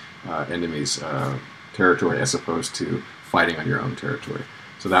enemy's territory as opposed to fighting on your own territory.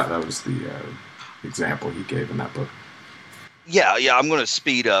 So that was the example he gave in that book. Yeah, I'm going to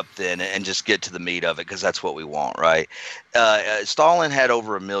speed up then and just get to the meat of it because that's what we want, right? Stalin had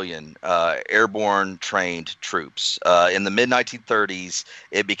over 1 million airborne trained troops. In the mid-1930s,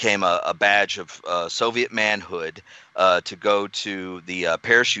 it became a badge of Soviet manhood to go to the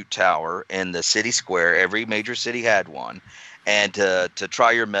parachute tower in the city square. Every major city had one. And to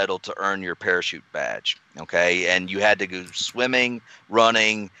try your medal to earn your parachute badge, okay? And you had to go swimming,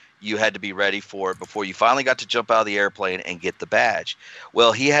 running. You had to be ready for it before you finally got to jump out of the airplane and get the badge.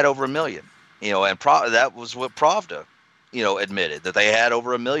 Well, he had over 1 million, and that was what Pravda, admitted, that they had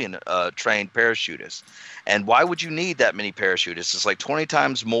over 1 million trained parachutists. And why would you need that many parachutists? It's like 20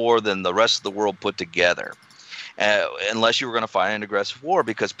 times more than the rest of the world put together, unless you were going to fight an aggressive war,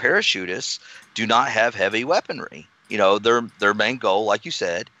 because parachutists do not have heavy weaponry. Their main goal, like you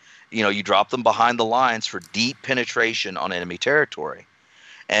said, you drop them behind the lines for deep penetration on enemy territory.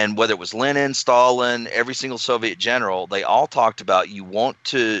 And whether it was Lenin, Stalin, every single Soviet general, they all talked about you want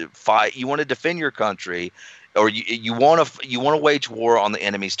to fight, you want to defend your country, or you want to wage war on the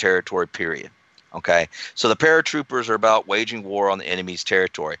enemy's territory, period. Okay? So the paratroopers are about waging war on the enemy's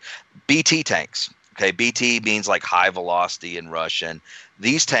territory. BT tanks. Okay, BT means like high velocity in Russian.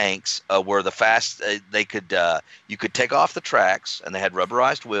 These tanks were the fast. You could take off the tracks, and they had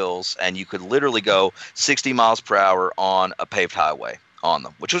rubberized wheels, and you could literally go 60 miles per hour on a paved highway on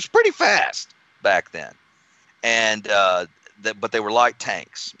them, which was pretty fast back then. And but they were light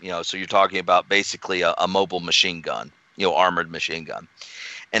tanks, so you're talking about basically a mobile machine gun, armored machine gun.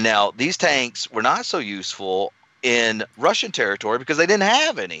 And now these tanks were not so useful in Russian territory because they didn't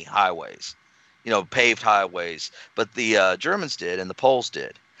have any highways, paved highways, but the Germans did and the Poles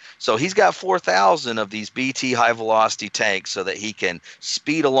did. So he's got 4,000 of these BT high-velocity tanks so that he can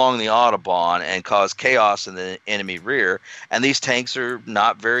speed along the Autobahn and cause chaos in the enemy rear. And these tanks are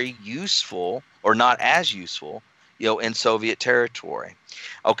not very useful, or not as useful, in Soviet territory.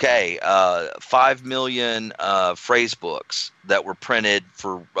 Okay, 5 million phrase books that were printed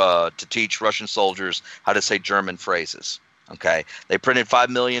for to teach Russian soldiers how to say German phrases. Okay, they printed 5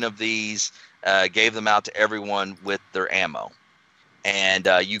 million of these. gave them out to everyone with their ammo. And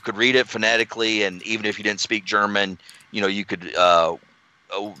you could read it phonetically, and even if you didn't speak German, you could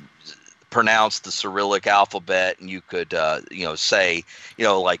pronounce the Cyrillic alphabet, and you could say,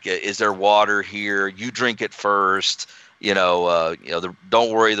 like, is there water here? You drink it first.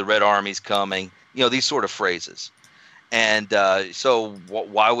 Don't worry, the Red Army's coming. These sort of phrases. And so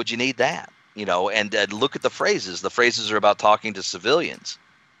why would you need that? And look at the phrases. The phrases are about talking to civilians.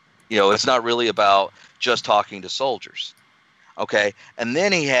 It's not really about just talking to soldiers. Okay, and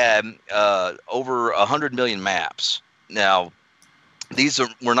then he had over 100 million maps. Now, these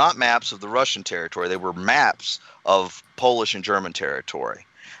were not maps of the Russian territory. They were maps of Polish and German territory.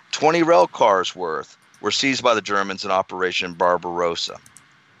 20 rail cars worth were seized by the Germans in Operation Barbarossa.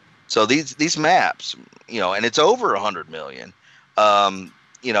 So these maps, and it's over 100 million.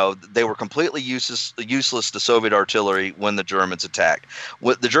 They were completely useless to Soviet artillery when the Germans attacked.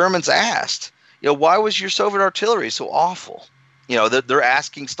 What the Germans asked, why was your Soviet artillery so awful? They're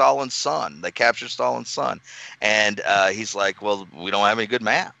asking Stalin's son. They captured Stalin's son. And he's like, well, we don't have any good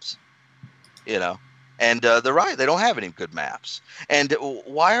maps, And they're right. They don't have any good maps. And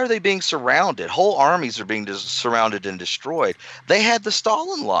why are they being surrounded? Whole armies are being surrounded and destroyed. They had the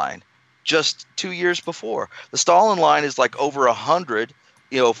Stalin Line just 2 years before. The Stalin Line is like over 100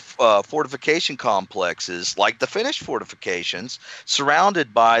 fortification complexes, like the Finnish fortifications,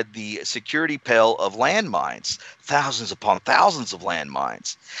 surrounded by the security pale of landmines, thousands upon thousands of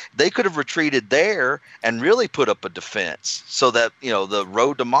landmines. They could have retreated there and really put up a defense so that, the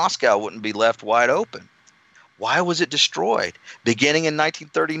road to Moscow wouldn't be left wide open. Why was it destroyed? Beginning in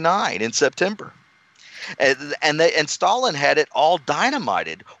 1939 in September. And Stalin had it all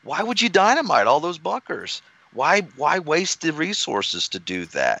dynamited. Why would you dynamite all those bunkers? Why waste the resources to do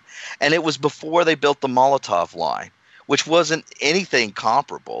that? And it was before they built the Molotov line, which wasn't anything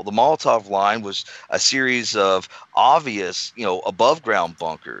comparable. The Molotov line was a series of obvious, above ground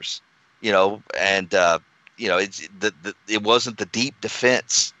bunkers, and it wasn't the deep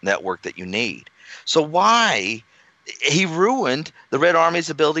defense network that you need. So why he ruined the Red Army's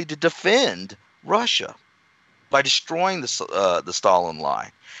ability to defend Russia by destroying the Stalin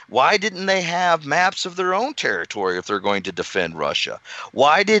Line? Why didn't they have maps of their own territory if they're going to defend Russia?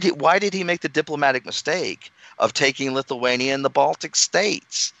 Why did he make the diplomatic mistake of taking Lithuania and the Baltic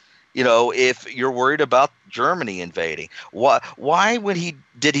states? If you're worried about Germany invading, why when he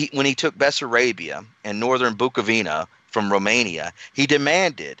took Bessarabia and northern Bukovina from Romania, he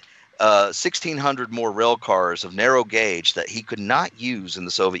demanded 1,600 more rail cars of narrow gauge that he could not use in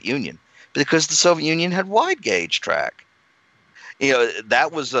the Soviet Union because the Soviet Union had wide gauge track.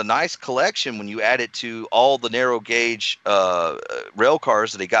 That was a nice collection when you add it to all the narrow gauge rail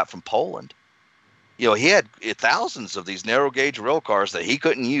cars that he got from Poland. He had thousands of these narrow gauge rail cars that he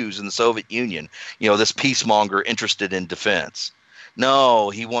couldn't use in the Soviet Union. This peacemonger interested in defense. No,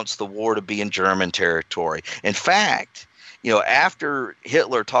 he wants the war to be in German territory. In fact, after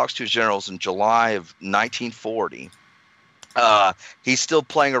Hitler talks to his generals in July of 1940, he's still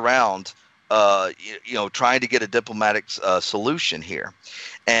playing around, trying to get a diplomatic solution here.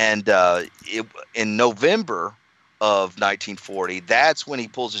 And in November of 1940, that's when he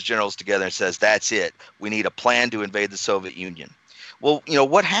pulls his generals together and says, that's it. We need a plan to invade the Soviet Union. Well,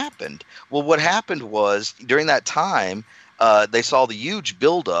 what happened? Well, what happened was during that time, they saw the huge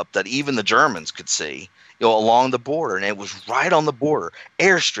buildup that even the Germans could see, along the border. And it was right on the border,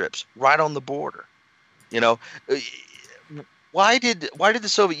 airstrips right on the border. Why did the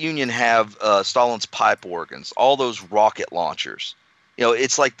Soviet Union have Stalin's pipe organs, all those rocket launchers?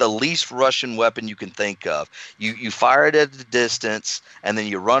 It's like the least Russian weapon you can think of. You fire it at a distance and then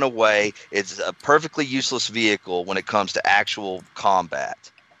you run away. It's a perfectly useless vehicle when it comes to actual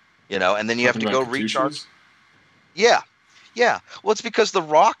combat. And then you have to go recharge. Yeah. Well, it's because the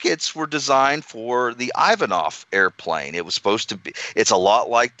rockets were designed for the Ivanov airplane. It was supposed to be. It's a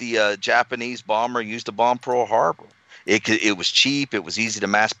lot like the Japanese bomber used to bomb Pearl Harbor. It was cheap. It was easy to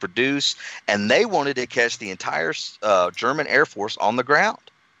mass produce, and they wanted to catch the entire German Air Force on the ground.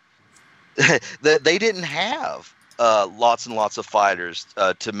 They didn't have lots and lots of fighters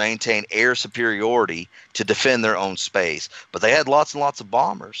to maintain air superiority to defend their own space, but they had lots and lots of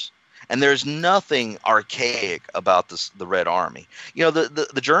bombers. And there's nothing archaic about the Red Army.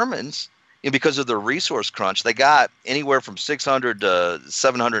 The Germans, because of their resource crunch, they got anywhere from 600 to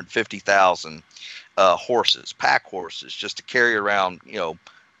 750,000 horses, pack horses, just to carry around,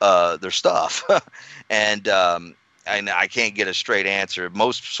 their stuff. And I can't get a straight answer.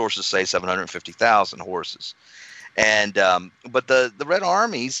 Most sources say 750,000 horses. And but the Red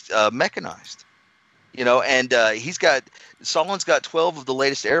Army's mechanized. And Stalin's got 12 of the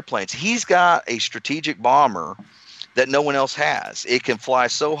latest airplanes. He's got a strategic bomber that no one else has. It can fly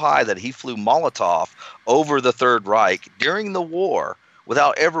so high that he flew Molotov over the Third Reich during the war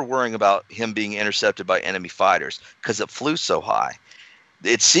without ever worrying about him being intercepted by enemy fighters because it flew so high.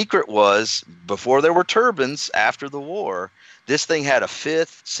 Its secret was, before there were turbines after the war, this thing had a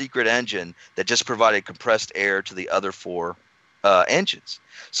fifth secret engine that just provided compressed air to the other four engines.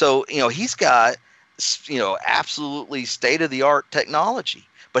 So, he's got, absolutely state-of-the-art technology.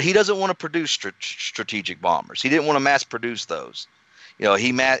 But he doesn't want to produce strategic bombers. He didn't want to mass produce those.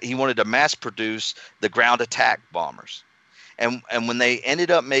 He wanted to mass produce the ground attack bombers. And when they ended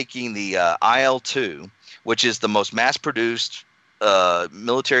up making the IL-2, which is the most mass produced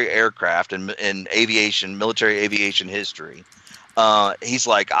military aircraft in military aviation history, he's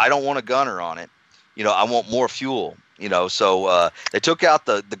like, I don't want a gunner on it. I want more fuel. So they took out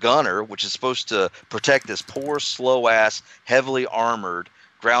the gunner, which is supposed to protect this poor, slow-ass, heavily armored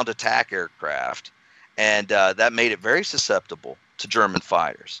ground attack aircraft, and that made it very susceptible to German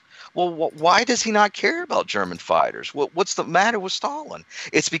fighters. Well, why does he not care about German fighters? What's the matter with Stalin?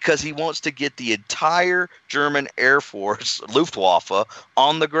 It's because he wants to get the entire German Air Force, Luftwaffe,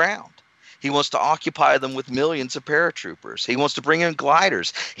 on the ground. He wants to occupy them with millions of paratroopers. He wants to bring in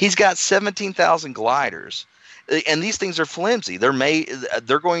gliders. He's got 17,000 gliders. And these things are flimsy.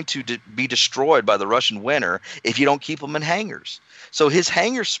 They're going to be destroyed by the Russian winter if you don't keep them in hangars. So his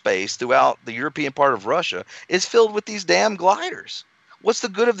hangar space throughout the European part of Russia is filled with these damn gliders. What's the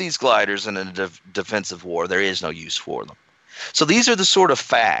good of these gliders in a defensive war? There is no use for them. So these are the sort of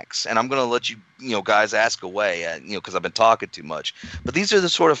facts, and I'm going to let you, guys ask away, because I've been talking too much. But these are the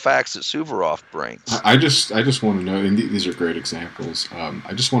sort of facts that Suvorov brings. I just want to know, and these are great examples.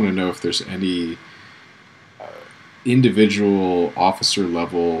 I just want to know if there's any individual officer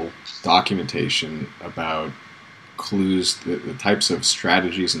level documentation about clues, the types of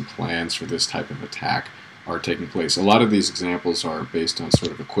strategies and plans for this type of attack are taking place. A lot of these examples are based on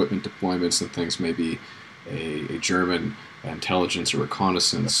sort of equipment deployments and things maybe a German intelligence or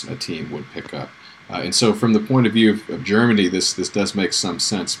reconnaissance team would pick up. And so from the point of view of Germany, this does make some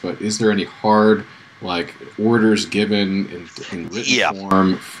sense, but is there any hard orders given in written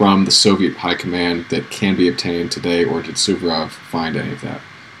form from the Soviet High Command that can be obtained today, or did Suvorov find any of that?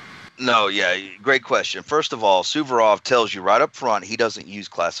 No, yeah, great question. First of all, Suvorov tells you right up front he doesn't use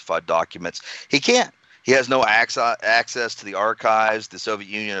classified documents. He can't. He has no access to the archives. The Soviet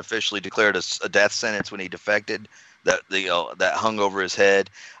Union officially declared a death sentence when he defected that hung over his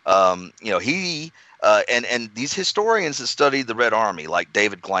head. He and these historians that studied the Red Army, like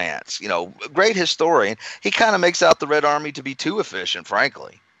David Glantz, great historian, he kind of makes out the Red Army to be too efficient,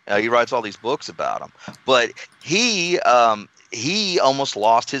 frankly. He writes all these books about them. But he almost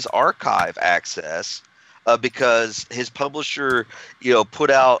lost his archive access because his publisher, put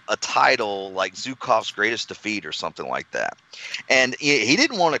out a title like Zhukov's Greatest Defeat or something like that. And he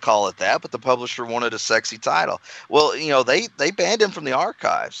didn't want to call it that, but the publisher wanted a sexy title. Well, they banned him from the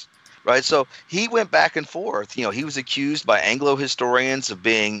archives. Right, so he went back and forth. He was accused by Anglo historians of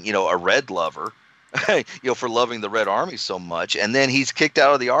being, a Red lover, for loving the Red Army so much, and then he's kicked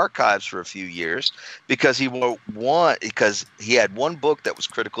out of the archives for a few years because he had one book that was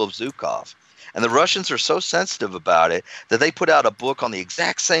critical of Zhukov, and the Russians are so sensitive about it that they put out a book on the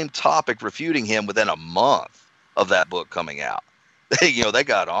exact same topic refuting him within a month of that book coming out. They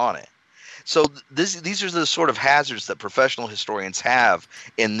got on it. So these are the sort of hazards that professional historians have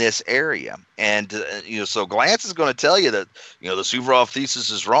in this area. And, so Glantz is going to tell you that, the Suvorov thesis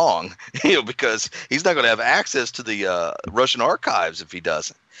is wrong, because he's not going to have access to the Russian archives if he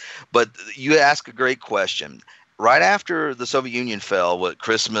doesn't. But you ask a great question. Right after the Soviet Union fell,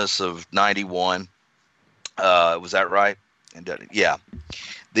 Christmas of 91, was that right? And yeah.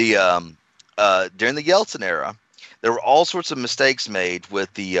 During the Yeltsin era, there were all sorts of mistakes made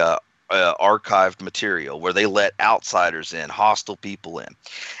with the archived material where they let outsiders in, hostile people in,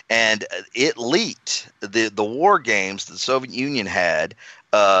 and it leaked. The war games the Soviet Union had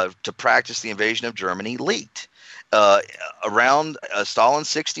to practice the invasion of Germany leaked around Stalin's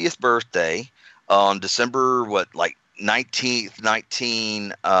 60th birthday on December 19th,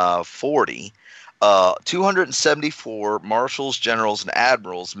 1940. 274 marshals, generals, and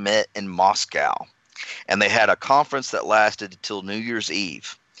admirals met in Moscow, and they had a conference that lasted until New Year's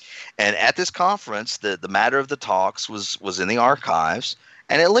Eve. And at this conference, the matter of the talks was in the archives,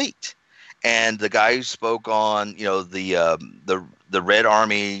 and it leaked. And the guy who spoke on, the Red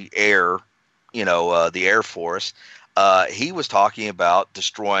Army Air, the Air Force, he was talking about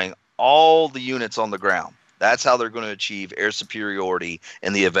destroying all the units on the ground. That's how they're going to achieve air superiority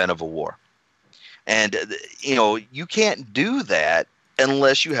in the event of a war. And, you can't do that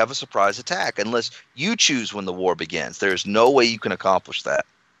unless you have a surprise attack, unless you choose when the war begins. There's no way you can accomplish that.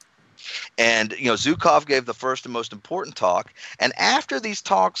 And, Zhukov gave the first and most important talk. And after this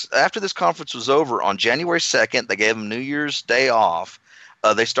conference was over on January 2nd, they gave him New Year's Day off.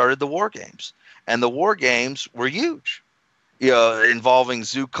 They started the war games. And the war games were huge, involving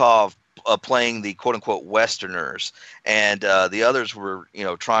Zhukov playing the quote-unquote Westerners, and the others were,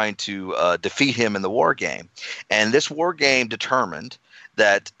 trying to defeat him in the war game. And this war game determined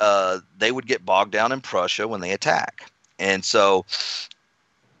that they would get bogged down in Prussia when they attack. And so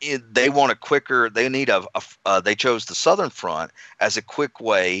they want they chose the Southern Front as a quick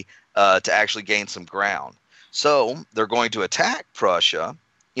way to actually gain some ground. So they're going to attack Prussia,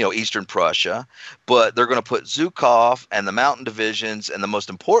 Eastern Prussia, but they're going to put Zhukov and the mountain divisions and the most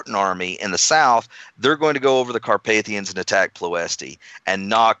important army in the south. They're going to go over the Carpathians and attack Ploesti and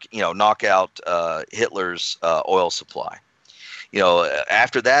knock out Hitler's oil supply.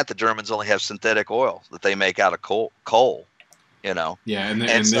 After that, the Germans only have synthetic oil that they make out of coal. Yeah,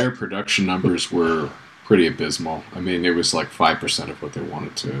 and their production numbers were pretty abysmal. I mean, it was like 5% of what they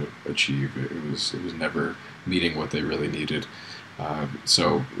wanted to achieve. It was never meeting what they really needed.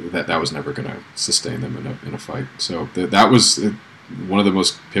 So that was never going to sustain them in a fight. So that was one of the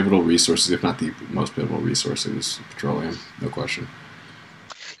most pivotal resources, if not the most pivotal resource. It was petroleum, no question.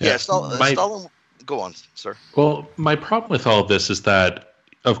 Yeah, Stalin. Go on, sir. Well, my problem with all of this is that,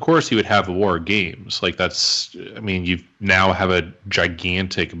 of course, you would have war games. You now have a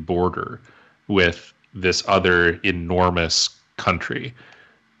gigantic border with this other enormous country.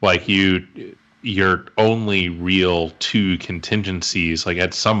 Your only real two contingencies,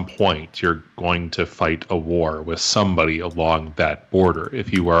 at some point you're going to fight a war with somebody along that border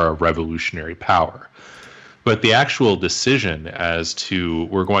if you are a revolutionary power. But the actual decision as to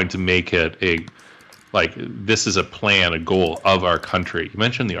we're going to make it this is a plan, a goal of our country. You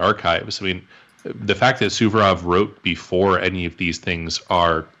mentioned the archives. I mean, the fact that Suvorov wrote before any of these things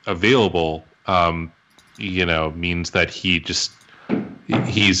are available, means that he's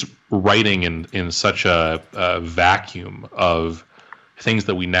writing in such a vacuum of things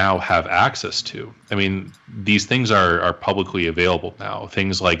that we now have access to. I mean, these things are publicly available now.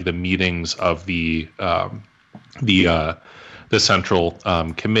 Things like the meetings of the Central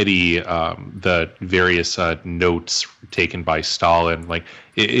Committee, the various notes taken by Stalin.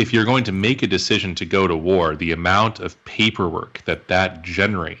 If you're going to make a decision to go to war, the amount of paperwork that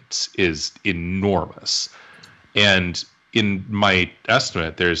generates is enormous. And in my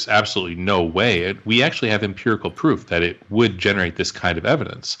estimate, there's absolutely no way. We actually have empirical proof that it would generate this kind of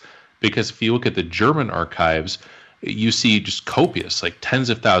evidence. Because if you look at the German archives, you see just copious, tens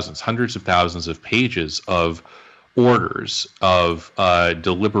of thousands, hundreds of thousands of pages of orders, of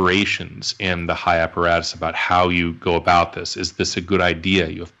deliberations in the high apparatus about how you go about this. Is this a good idea?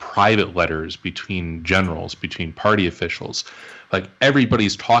 You have private letters between generals, between party officials.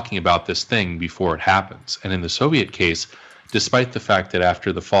 Everybody's talking about this thing before it happens. And in the Soviet case, despite the fact that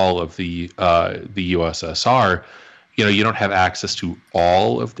after the fall of the USSR, you don't have access to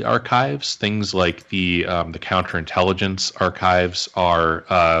all of the archives. Things like the counterintelligence archives are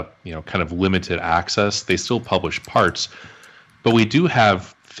kind of limited access. They still publish parts, but we do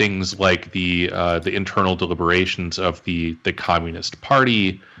have things like the internal deliberations of the Communist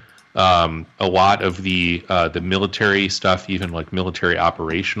Party. A lot of the military stuff, even military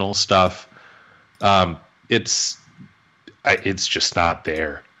operational stuff, it's just not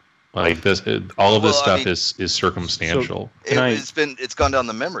there. This, all of this stuff is circumstantial. So it's gone down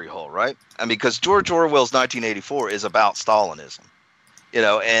the memory hole, right? I mean, because George Orwell's 1984 is about Stalinism,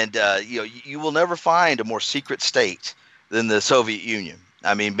 and you will never find a more secret state than the Soviet Union.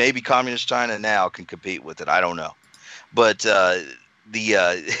 I mean, maybe communist China now can compete with it. I don't know, but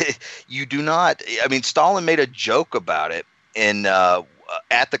you do not. I mean, Stalin made a joke about it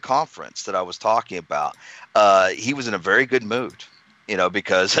at the conference that I was talking about. He was in a very good mood,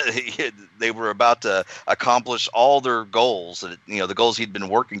 because they were about to accomplish all their goals, the goals he'd been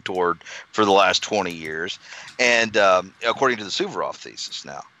working toward for the last 20 years, and according to the Suvorov thesis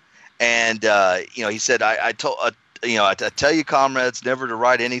now. And he said, I tell you, comrades, never to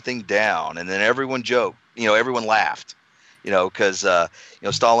write anything down. And then everyone joked, everyone laughed. Because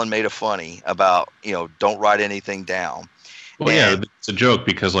Stalin made a funny about don't write anything down. Well, it's a joke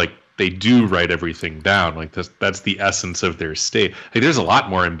because they do write everything down. That's the essence of their state. There's a lot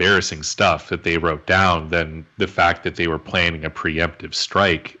more embarrassing stuff that they wrote down than the fact that they were planning a preemptive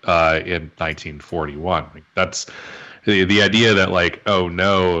strike in 1941. That's the idea that oh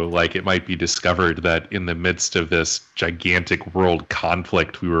no, it might be discovered that in the midst of this gigantic world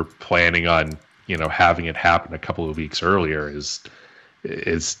conflict we were planning on having it happen a couple of weeks earlier is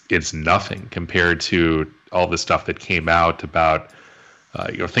it's nothing compared to all the stuff that came out about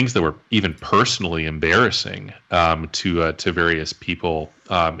things that were even personally embarrassing to various people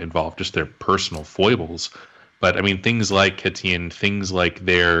involved, just their personal foibles. But I mean, things like Katyn, things like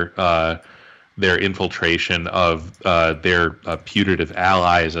their infiltration of their putative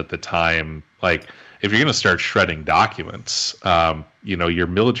allies at the time. Like, if you're going to start shredding documents, your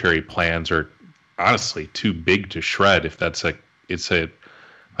military plans are honestly too big to shred. If it's a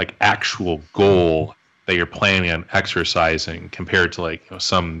actual goal that you're planning on exercising, compared to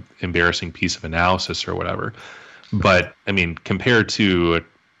some embarrassing piece of analysis or whatever. But I mean, compared to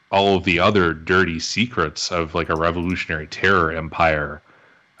all of the other dirty secrets of a revolutionary terror empire,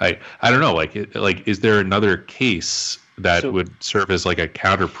 I don't know. Is there another case that would serve as a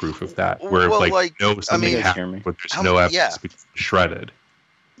counterproof of that, where something happened, but there's no evidence because it's shredded?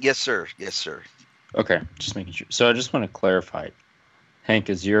 Yes, sir. Yes, sir. Okay, just making sure. So I just want to clarify, Hank,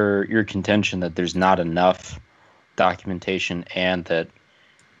 is your contention that there's not enough documentation, and that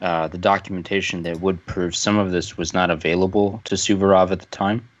the documentation that would prove some of this was not available to Suvorov at the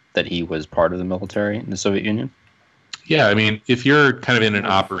time that he was part of the military in the Soviet Union? Yeah, I mean, if you're kind of in an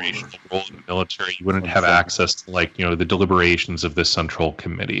operational role in the military, you wouldn't have access to the deliberations of the Central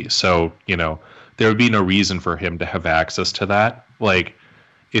Committee. So, there would be no reason for him to have access to that.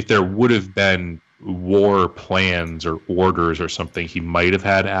 If there would have been war plans or orders or something, he might have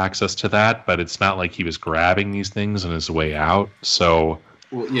had access to that, but it's not like he was grabbing these things on his way out. So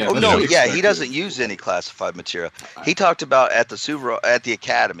he doesn't use any classified material. He talked about at the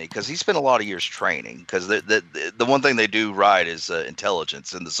academy, because he spent a lot of years training, because the one thing they do right is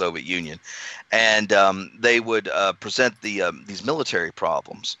intelligence in the Soviet Union, and they would present these military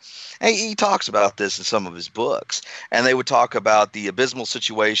problems. And he talks about this in some of his books, and they would talk about the abysmal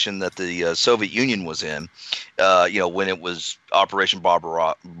situation that the Soviet Union was in, when it was Operation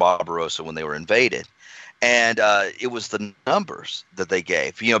Barbarossa, when they were invaded. And it was the numbers that they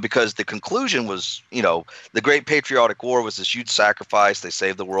gave, because the conclusion was, the Great Patriotic War was this huge sacrifice. They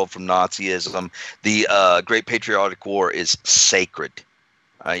saved the world from Nazism. The Great Patriotic War is sacred.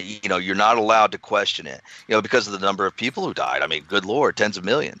 You're not allowed to question it, because of the number of people who died. I mean, good Lord, tens of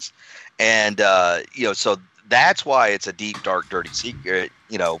millions. And, so that's why it's a deep, dark, dirty secret,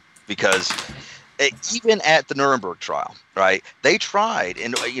 because even at the Nuremberg trial, right, they tried,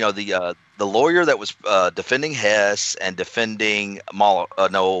 and, the lawyer that was defending Hess and defending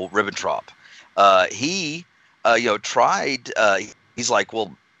Ribbentrop, he tried. He's like,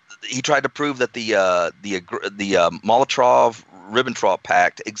 well, he tried to prove that the Molotov-Ribbentrop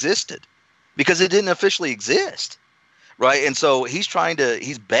Pact existed, because it didn't officially exist, right? And so he's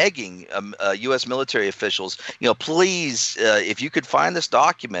begging U.S. military officials, please, if you could find this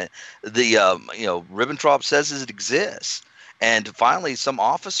document, Ribbentrop says it exists. And finally, some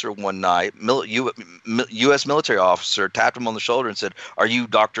officer one night, U.S. military officer, tapped him on the shoulder and said, "Are you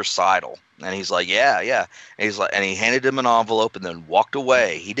Dr. Seidel?" And he's like, "Yeah." And he handed him an envelope and then walked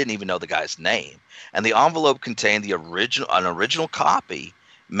away. He didn't even know the guy's name. And the envelope contained an original copy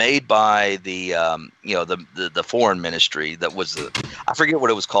made by the foreign ministry that was I forget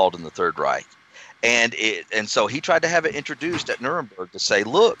what it was called in the Third Reich. And so he tried to have it introduced at Nuremberg to say,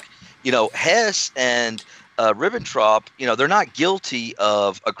 look, Hess and Ribbentrop, they're not guilty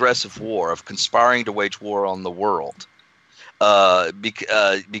of aggressive war, of conspiring to wage war on the world,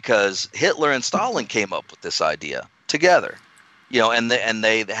 because Hitler and Stalin came up with this idea together, and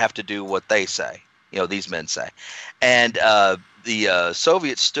they have to do what they say, these men say. And the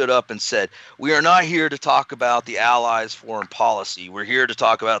Soviets stood up and said, "We are not here to talk about the Allies' foreign policy. We're here to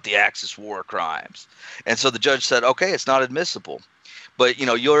talk about the Axis war crimes." And so the judge said, "Okay, it's not admissible. But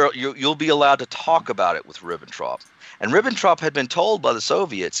you'll be allowed to talk about it with Ribbentrop." And Ribbentrop had been told by the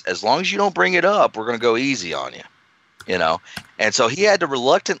Soviets, as long as you don't bring it up, we're going to go easy on you. And so he had to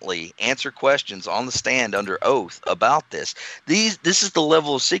reluctantly answer questions on the stand under oath about this. This is the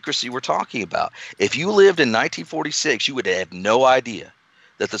level of secrecy we're talking about. If you lived in 1946, you would have no idea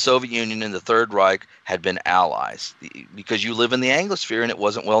that the Soviet Union and the Third Reich had been allies, because you live in the Anglosphere and it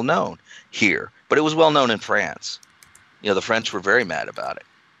wasn't well known here, but it was well known in France. The French were very mad about it.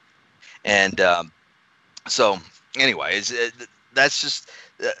 And so anyways, that's just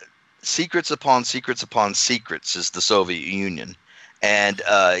secrets upon secrets upon secrets is the Soviet Union. And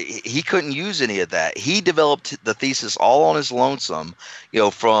he couldn't use any of that. He developed the thesis all on his lonesome,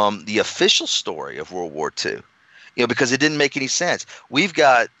 from the official story of World War II, because it didn't make any sense. We've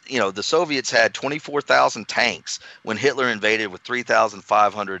got, the Soviets had 24,000 tanks when Hitler invaded with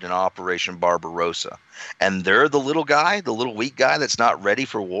 3,500 in Operation Barbarossa. And they're the little guy, the little weak guy that's not ready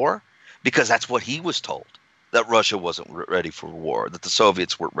for war. because that's what he was told, that Russia wasn't ready for war, that the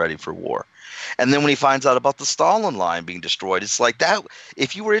Soviets weren't ready for war. And then when he finds out about the Stalin line being destroyed, it's like that.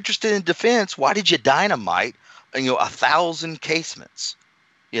 If you were interested in defense, why did you dynamite, 1,000 casements?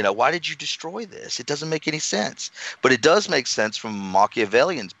 Why did you destroy this? It doesn't make any sense. But it does make sense from a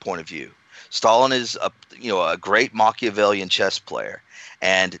Machiavellian's point of view. Stalin is a great Machiavellian chess player.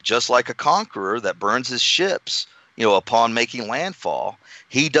 And just like a conqueror that burns his ships, upon making landfall,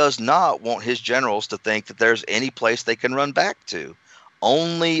 he does not want his generals to think that there's any place they can run back to.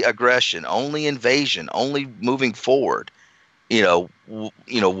 Only aggression, only invasion, only moving forward,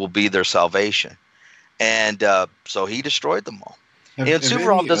 will be their salvation. And so he destroyed them all.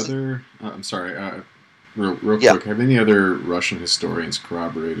 Suvorov doesn't. I'm sorry. Real quick. Have any other Russian historians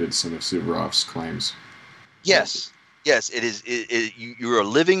corroborated some of Suvorov's claims? Yes. Yes, it is. You are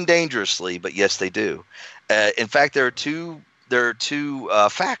living dangerously, but yes, they do. In fact, there are two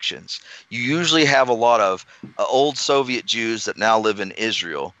factions. You usually have a lot of old Soviet Jews that now live in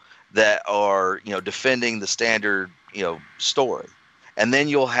Israel that are defending the standard story, and then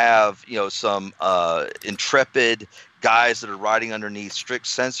you'll have some intrepid guys that are riding underneath strict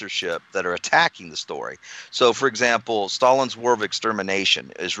censorship that are attacking the story. So, for example, Stalin's War of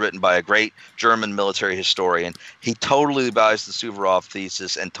Extermination is written by a great German military historian. He totally buys the Suvorov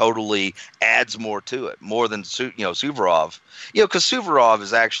thesis and totally adds more to it, more than Suvorov. Because Suvorov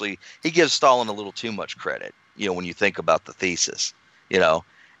is actually, he gives Stalin a little too much credit. When you think about the thesis,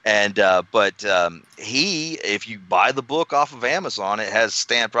 And but he, if you buy the book off of Amazon, it has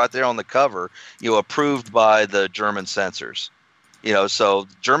stamped right there on the cover, approved by the German censors. So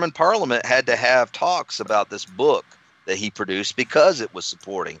German Parliament had to have talks about this book that he produced because it was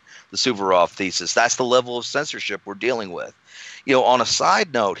supporting the Suvorov thesis. That's the level of censorship we're dealing with. On a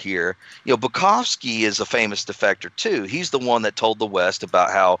side note here, Bukovsky is a famous defector too. He's the one that told the West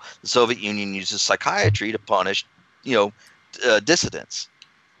about how the Soviet Union uses psychiatry to punish, dissidents.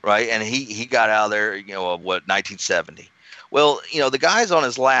 Right, and he got out of there, 1970. Well, the guy's on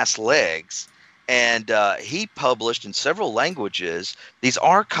his last legs, and he published in several languages these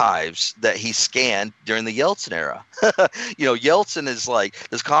archives that he scanned during the Yeltsin era. Yeltsin is like,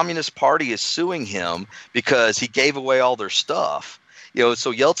 this Communist Party is suing him because he gave away all their stuff.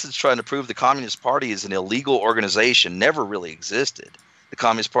 So Yeltsin's trying to prove the Communist Party is an illegal organization, never really existed. The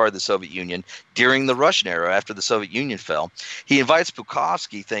Communist Party of the Soviet Union during the Russian era after the Soviet Union fell. He invites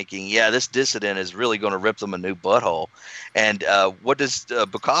Bukovsky thinking, this dissident is really going to rip them a new butthole. And what does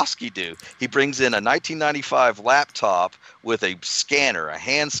Bukovsky do? He brings in a 1995 laptop with a scanner, a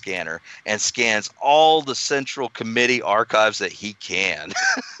hand scanner, and scans all the Central Committee archives that he can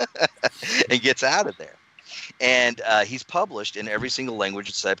and gets out of there. And he's published in every single language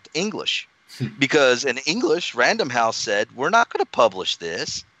except English. Because in English, Random House said, we're not going to publish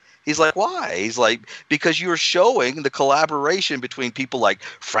this. He's like, why? He's like, because you're showing the collaboration between people like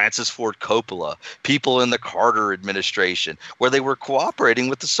Francis Ford Coppola, people in the Carter administration, where they were cooperating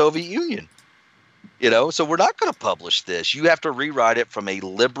with the Soviet Union. So we're not going to publish this. You have to rewrite it from a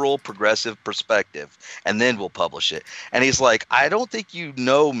liberal, progressive perspective, and then we'll publish it. And he's like, I don't think you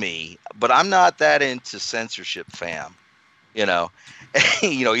know me, but I'm not that into censorship, fam. He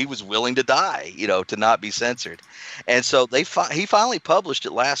was willing to die, to not be censored. And so he finally published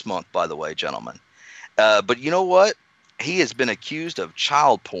it last month, by the way, gentlemen. But you know what? He has been accused of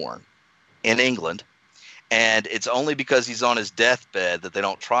child porn in England. And it's only because he's on his deathbed that they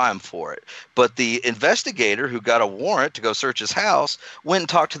don't try him for it. But the investigator who got a warrant to go search his house went and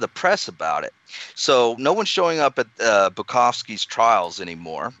talked to the press about it. So no one's showing up at Bukovsky's trials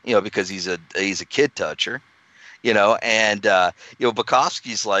anymore, because he's a kid toucher.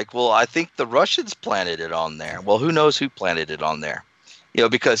 Bukovsky's like, well, I think the Russians planted it on there. Well, who knows who planted it on there?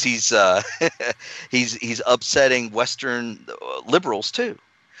 Because he's he's upsetting Western liberals too.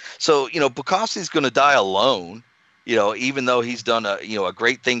 So, Bukovsky's going to die alone, even though he's done a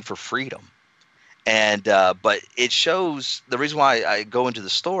great thing for freedom. And but it shows, the reason why I go into the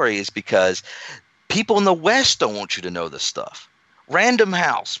story is because people in the West don't want you to know this stuff. Random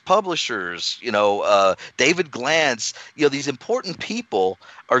House, publishers, David Glantz, these important people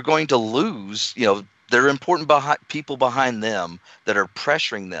are going to lose, they're important people behind them that are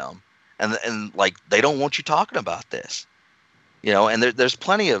pressuring them. And like, they don't want you talking about this, and there's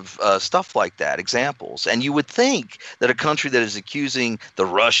plenty of stuff like that, examples. And you would think that a country that is accusing the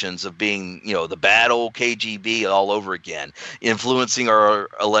Russians of being, the bad old KGB all over again, influencing our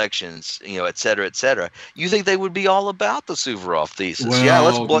elections, et cetera, you think they would be all about the Suvorov thesis.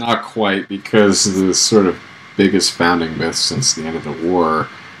 Well, not quite, because the sort of biggest founding myth since the end of the war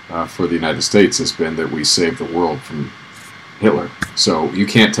for the United States has been that we saved the world from Hitler. So you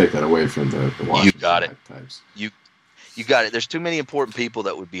can't take that away from the Washington You got it. types. You got it. There's too many important people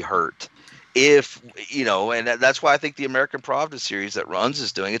that would be hurt if, and that's why I think the American Providence series that Runs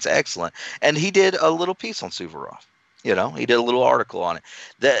is doing, it's excellent. And he did a little piece on Suvorov. He did a little article on it.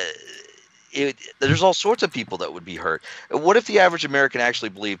 There's all sorts of people that would be hurt. What if the average American actually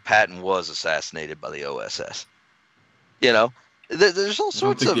believed Patton was assassinated by the OSS? There's all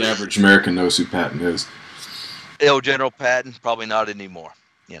sorts of... I don't think the average American knows who Patton is. General Patton, probably not anymore,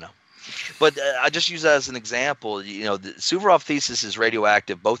 But I just use that as an example. The Suvorov thesis is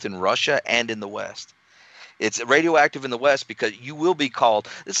radioactive both in Russia and in the West. It's radioactive in the West because you will be called.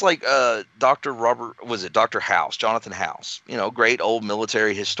 It's like Dr. House, Jonathan House, great old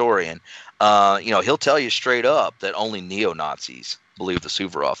military historian. He'll tell you straight up that only neo-Nazis believe the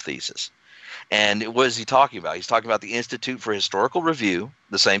Suvorov thesis. And what is he talking about? He's talking about the Institute for Historical Review,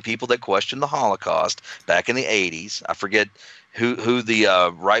 the same people that questioned the Holocaust back in the 80s. I forget who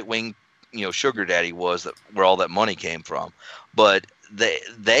the right-wing, sugar daddy was where all that money came from. But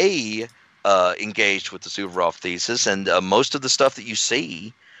they engaged with the Suvorov thesis, and most of the stuff that you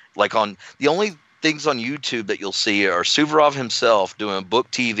see, like on the only things on YouTube that you'll see are Suvorov himself doing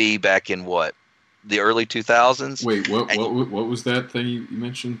book TV back in the early 2000s. Wait, what was that thing you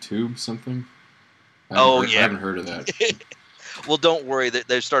mentioned? Tube something? I haven't heard of that. Well, don't worry.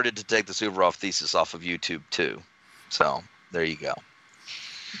 They've started to take the Suvorov thesis off of YouTube too. So there you go.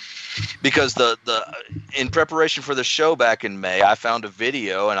 Because in preparation for the show back in May, I found a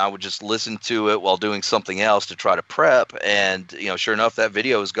video and I would just listen to it while doing something else to try to prep. And sure enough, that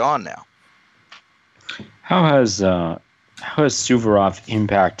video is gone now. How has Suvorov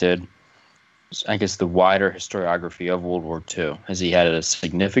impacted, I guess, the wider historiography of World War II? Has he had a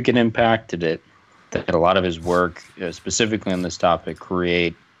significant impact? Did a lot of his work, specifically on this topic,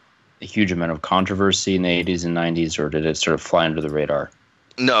 create a huge amount of controversy in the 80s and 90s, or did it sort of fly under the radar?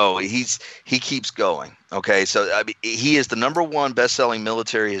 No, he keeps going. Okay, so he is the #1 best-selling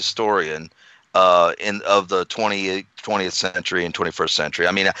military historian of the 20th century and 21st century.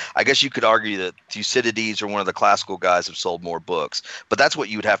 I mean, I guess you could argue that Thucydides or one of the classical guys have sold more books, but that's what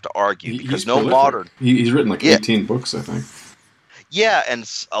you would have to argue because no modern. He's written 18 books, I think. Yeah, and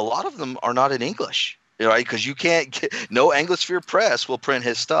a lot of them are not in English, right? Because you can't no Anglosphere press will print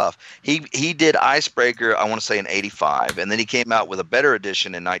his stuff. He did Icebreaker, I want to say in '85, and then he came out with a better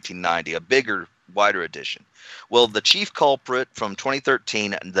edition in 1990, a bigger, wider edition. Well, the chief culprit from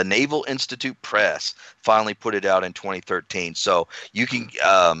 2013, the Naval Institute Press, finally put it out in 2013. So you can,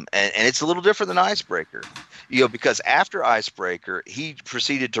 and it's a little different than Icebreaker, because after Icebreaker, he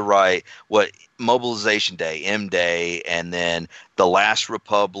proceeded to write Mobilization Day, M-Day, and then The Last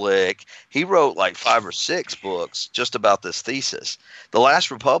Republic. He wrote like 5 or 6 books just about this thesis. The Last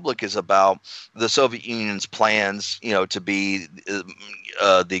Republic is about the Soviet Union's plans, to be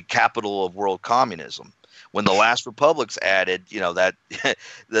the capital of world communism. When the Last Republic's added, that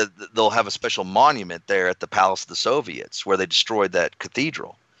they'll have a special monument there at the Palace of the Soviets where they destroyed that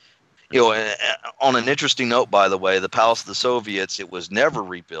cathedral. On an interesting note, by the way, the Palace of the Soviets, it was never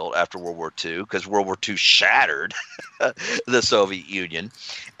rebuilt after World War II because World War II shattered the Soviet Union,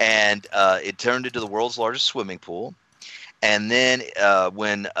 and it turned into the world's largest swimming pool. And then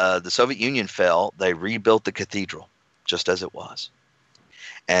when the Soviet Union fell, they rebuilt the cathedral just as it was.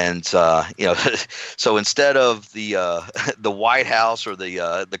 And so instead of the White House or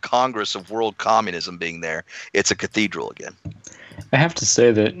the Congress of World Communism being there, it's a cathedral again. I have to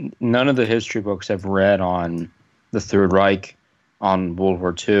say that none of the history books I've read on the Third Reich, on World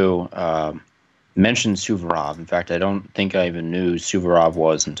War II, mention Suvorov. In fact, I don't think I even knew Suvorov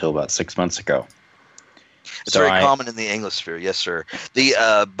was until about 6 months ago. It's very common in the Anglosphere, yes, sir.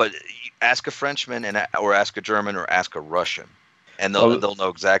 But ask a Frenchman or ask a German or ask a Russian, and they'll know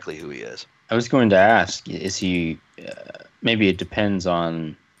exactly who he is. I was going to ask, is he? Maybe it depends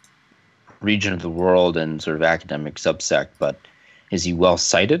on region of the world and sort of academic subsect, but is he well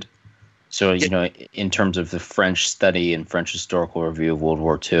cited? So, in terms of the French study and French historical review of World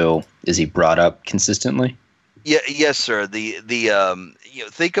War II, is he brought up consistently? Yeah, yes, sir.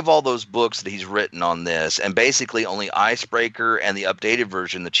 Think of all those books that he's written on this, and basically only Icebreaker and the updated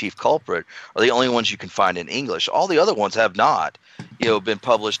version, The Chief Culprit, are the only ones you can find in English. All the other ones have not, been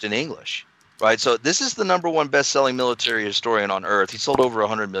published in English, right? So this is the #1 best-selling military historian on earth. He sold over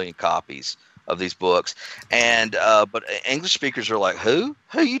 100 million copies of these books, and but English speakers are like, who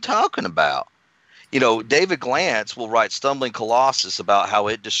are you talking about? David Glantz will write Stumbling Colossus about how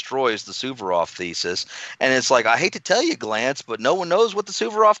it destroys the Suvorov thesis, and it's like, I hate to tell you, Glantz, but no one knows what the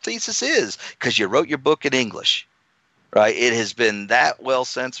Suvorov thesis is because you wrote your book in English, right? It has been that well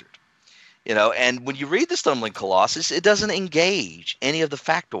censored. And when you read the Stumbling Colossus, it doesn't engage any of the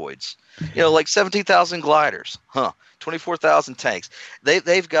factoids. Like 17,000 gliders, 24,000 tanks.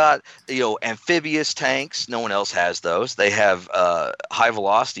 They've got amphibious tanks. No one else has those. They have high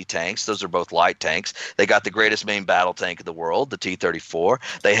velocity tanks. Those are both light tanks. They got the greatest main battle tank in the world, the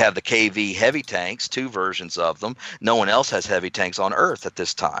T-34. They have the KV heavy tanks, 2 versions of them. No one else has heavy tanks on Earth at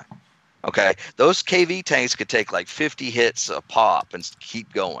this time. Okay, those KV tanks could take like 50 hits a pop and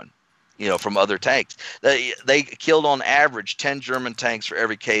keep going. From other tanks. They killed on average 10 German tanks for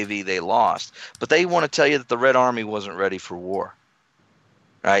every KV they lost. But they want to tell you that the Red Army wasn't ready for war.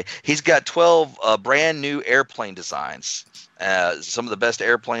 Right? He's got 12 brand new airplane designs, some of the best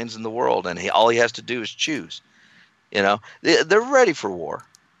airplanes in the world, and all he has to do is choose. They're ready for war.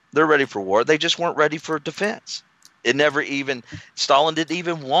 They're ready for war. They just weren't ready for defense. Stalin didn't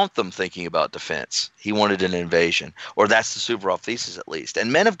even want them thinking about defense. He wanted an invasion, or that's the Suvorov thesis at least.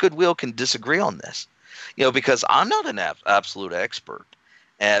 And men of goodwill can disagree on this, because I'm not an absolute expert.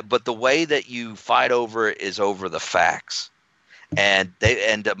 But the way that you fight over it is over the facts. And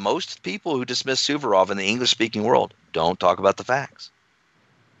most people who dismiss Suvorov in the English-speaking world don't talk about the facts.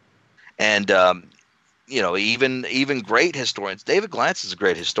 And even great historians, David Glantz is a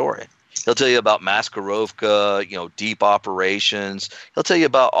great historian. He'll tell you about Maskarovka, deep operations. He'll tell you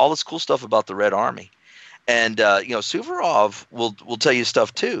about all this cool stuff about the Red Army. And, Suvorov will tell you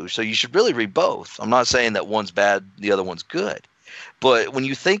stuff too. So you should really read both. I'm not saying that one's bad, the other one's good. But when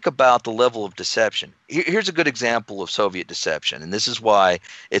you think about the level of deception, here's a good example of Soviet deception. And this is why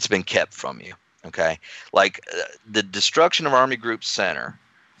it's been kept from you. Okay. Like the destruction of Army Group Center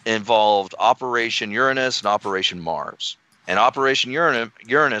involved Operation Uranus and Operation Mars. And Operation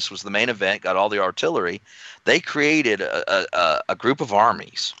Uranus was the main event, got all the artillery. They created a group of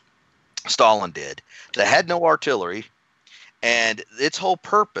armies, Stalin did, that had no artillery, and its whole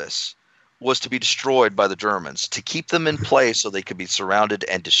purpose was to be destroyed by the Germans, to keep them in place so they could be surrounded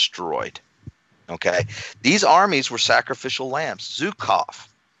and destroyed. Okay? These armies were sacrificial lambs. Zhukov,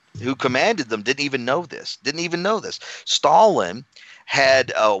 who commanded them, didn't even know this. Stalin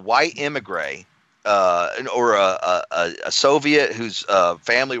had a white emigre, or a Soviet whose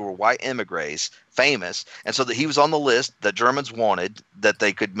family were white emigres, famous, and so that he was on the list that Germans wanted that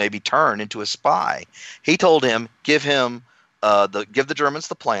they could maybe turn into a spy. He told him, give the Germans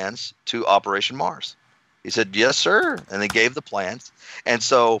the plans to Operation Mars. He said, yes, sir, and they gave the plans. And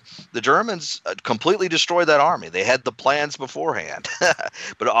so the Germans completely destroyed that army. They had the plans beforehand,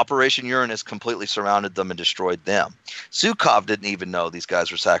 but Operation Uranus completely surrounded them and destroyed them. Zhukov didn't even know these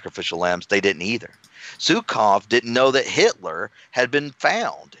guys were sacrificial lambs. They didn't either. Zhukov didn't know that Hitler had been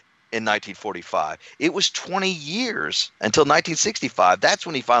found in 1945. It was 20 years until 1965. That's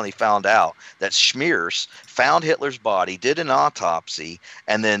when he finally found out that Schmiers found Hitler's body, did an autopsy,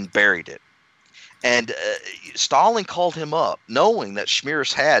 and then buried it. And Stalin called him up, knowing that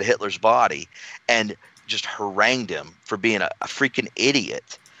Schmiers had Hitler's body, and just harangued him for being a freaking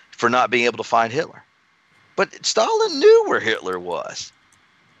idiot for not being able to find Hitler. But Stalin knew where Hitler was.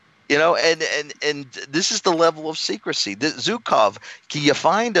 And this is the level of secrecy. Zhukov, can you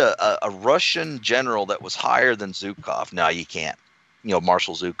find a Russian general that was higher than Zhukov? No, you can't.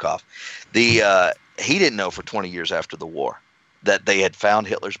 Marshal Zhukov. He didn't know for 20 years after the war that they had found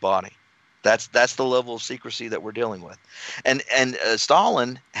Hitler's body. That's the level of secrecy that we're dealing with. And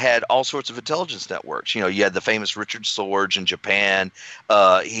Stalin had all sorts of intelligence networks. You had the famous Richard Sorge in Japan.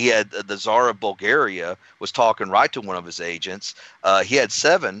 He had the Tsar of Bulgaria was talking right to one of his agents. He had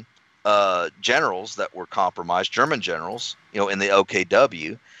 7 generals that were compromised, German generals, in the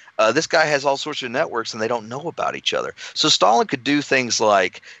OKW. This guy has all sorts of networks, and they don't know about each other. So Stalin could do things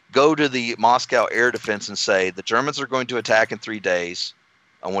like go to the Moscow air defense and say, the Germans are going to attack in 3 days.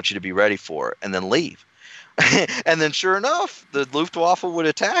 I want you to be ready for it, and then leave. And then sure enough, the Luftwaffe would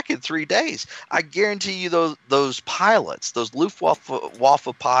attack in 3 days. I guarantee you those pilots, those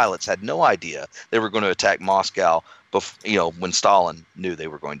Luftwaffe pilots had no idea they were going to attack Moscow when Stalin knew they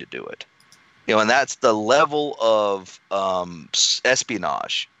were going to do it. And that's the level of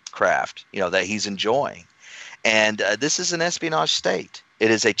espionage craft, that he's enjoying. And this is an espionage state. It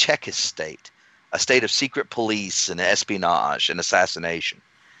is a Chekist state, a state of secret police and espionage and assassination.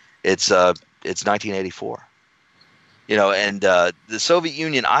 It's 1984. And the Soviet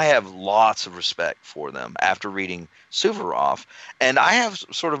Union, I have lots of respect for them after reading Suvorov. And I have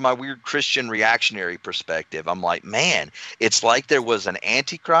sort of my weird Christian reactionary perspective. I'm like, man, it's like there was an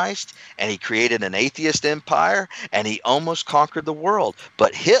Antichrist and he created an atheist empire and he almost conquered the world.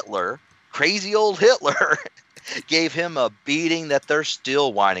 But Hitler, crazy old Hitler, gave him a beating that they're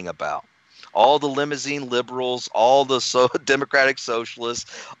still whining about. all the limousine liberals, all the democratic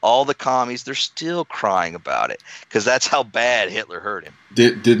socialists, all the commies, they're still crying about it because that's how bad Hitler hurt him.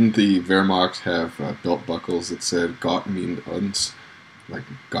 Didn't the Wehrmacht have belt buckles that said "Gott mit uns," like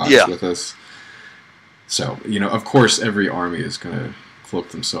God's with us? So, of course, every army is going to cloak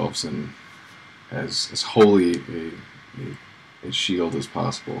themselves in as holy a shield as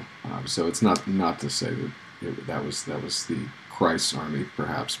possible. So it's not to say that that was the Christ's army,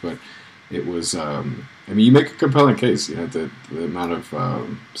 perhaps, but it was. You make a compelling case. The amount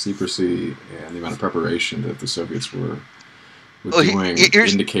of secrecy and the amount of preparation that the Soviets were doing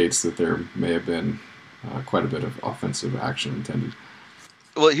indicates that there may have been quite a bit of offensive action intended.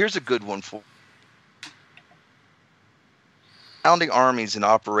 Well, here's a good one for founding armies in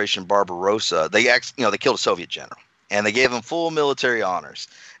Operation Barbarossa. They killed a Soviet general, and they gave him full military honors,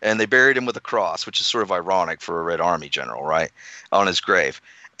 and they buried him with a cross, which is sort of ironic for a Red Army general, right, on his grave.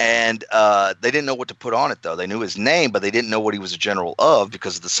 And they didn't know what to put on it, though. They knew his name, but they didn't know what he was a general of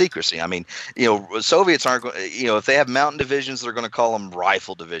because of the secrecy. I mean, Soviets aren't going. If they have mountain divisions, they're going to call them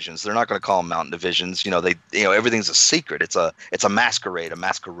rifle divisions. They're not going to call them mountain divisions. Everything's a secret. It's a masquerade, a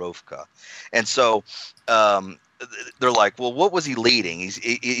maskarovka, and so. They're like, well, what was he leading?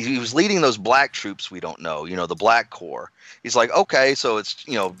 He was leading those black troops we don't know, the Black Corps. He's like, okay, so it's,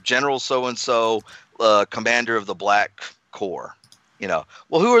 General so-and-so, commander of the Black Corps. Well,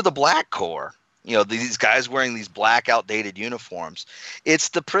 who are the Black Corps? These guys wearing these black outdated uniforms. It's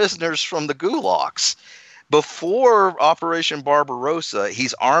the prisoners from the gulags. Before Operation Barbarossa,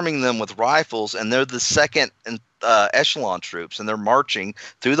 he's arming them with rifles, and they're the second echelon troops, and they're marching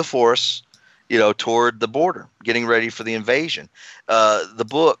through the forests, toward the border, getting ready for the invasion. The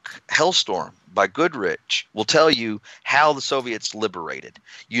book Hellstorm by Goodrich will tell you how the Soviets liberated.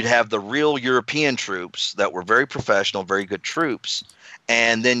 You'd have the real European troops that were very professional, very good troops,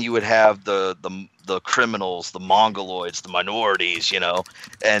 and then you would have the criminals, the mongoloids, the minorities,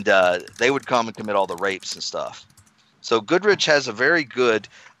 and they would come and commit all the rapes and stuff. So Goodrich has a very good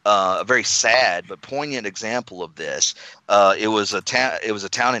a very sad but poignant example of this. It was a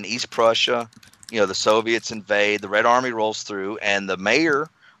town in East Prussia. The Soviets invade. The Red Army rolls through, and the mayor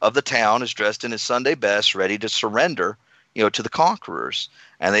of the town is dressed in his Sunday best, ready to surrender, to the conquerors.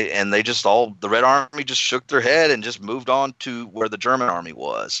 And the Red Army just shook their head and just moved on to where the German army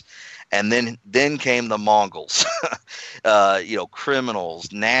was. And then came the Mongols, criminals,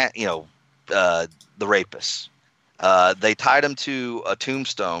 the rapists. They tied him to a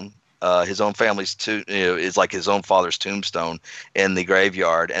tombstone. His own family's is like his own father's tombstone in the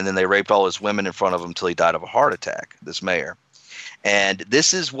graveyard, and then they raped all his women in front of him until he died of a heart attack. This mayor, and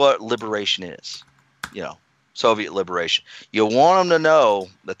this is what liberation is, Soviet liberation. You want them to know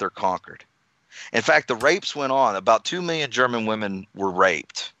that they're conquered. In fact, the rapes went on. About 2 million German women were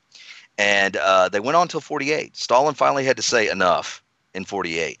raped, and they went on until 1948. Stalin finally had to say enough in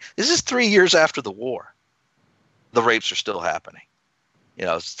 1948. This is 3 years after the war. The rapes are still happening.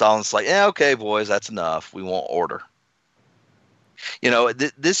 Stalin's like, okay, boys, that's enough. We want order.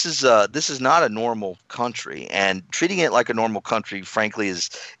 This is not a normal country, and treating it like a normal country, frankly, is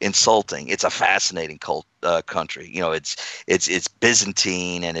insulting. It's a fascinating country. It's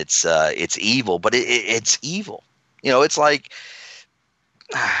Byzantine and it's evil, but it's evil. It's like,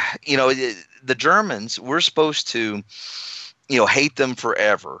 the Germans. We're supposed to, hate them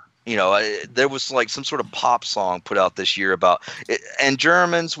forever. There was like some sort of pop song put out this year about it, and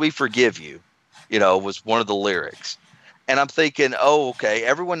Germans, we forgive you, was one of the lyrics. And I'm thinking, oh, okay,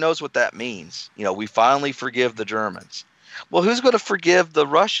 everyone knows what that means. We finally forgive the Germans. Well, who's going to forgive the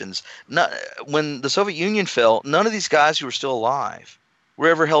Russians? When the Soviet Union fell, none of these guys who were still alive were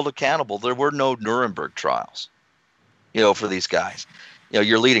ever held accountable. There were no Nuremberg trials, for these guys.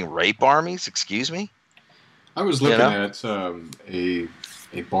 You're leading rape armies, excuse me? I was looking at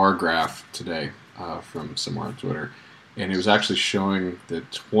a bar graph today from somewhere on Twitter, and it was actually showing the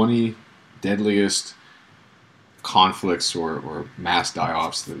 20 deadliest conflicts or mass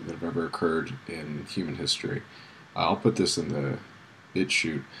die-offs that have ever occurred in human history. I'll put this in the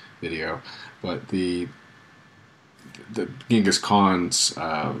BitChute video, but the Genghis Khan's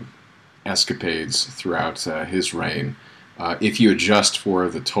escapades throughout his reign, if you adjust for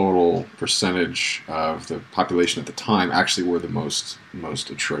the total percentage of the population at the time, actually were the most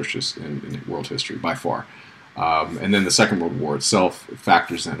atrocious in world history by far. And then the Second World War itself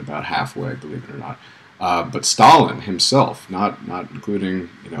factors in about halfway, believe it or not. But Stalin himself, not including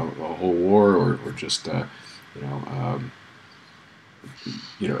a whole war or just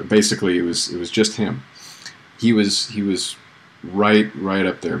basically it was just him. He was right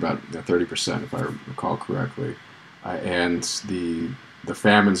up there, about 30%, if I recall correctly. And the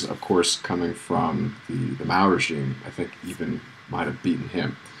famines, of course, coming from the Mao regime, I think even might have beaten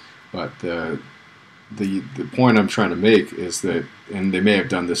him. But the point I'm trying to make is that, and they may have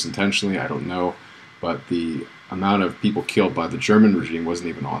done this intentionally, I don't know, but the amount of people killed by the German regime wasn't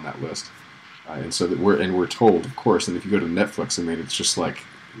even on that list. And so that we're told, of course, and if you go to Netflix, I mean, it's just like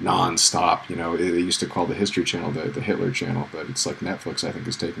non-stop. You know, they used to call the History Channel the Hitler Channel, but it's like Netflix, I think,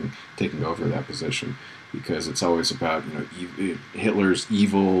 is taking over that position, because it's always about, you know, Hitler's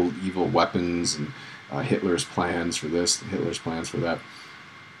evil weapons, and Hitler's plans for this, Hitler's plans for that.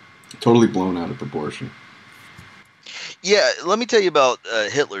 Totally blown out of proportion. Yeah, let me tell you about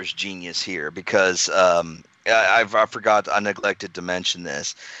Hitler's genius here, because I neglected to mention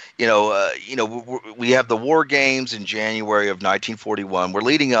this. We have the war games in January of 1941. We're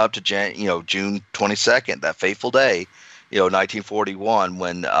leading up to June 22nd, that fateful day, 1941,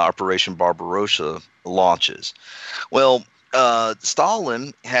 when Operation Barbarossa launches. Well,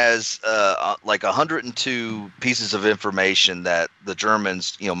 Stalin has like 102 pieces of information that the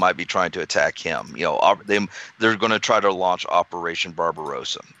Germans, might be trying to attack him. They're going to try to launch Operation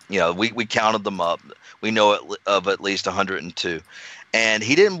Barbarossa. We counted them up. We know of at least 102, and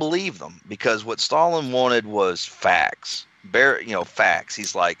he didn't believe them, because what Stalin wanted was facts. Facts.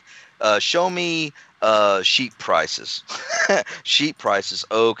 He's like, show me sheep prices. Sheep prices.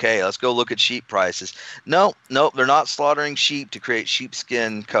 Okay, let's go look at sheep prices. No, they're not slaughtering sheep to create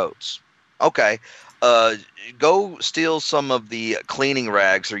sheepskin coats. Okay, go steal some of the cleaning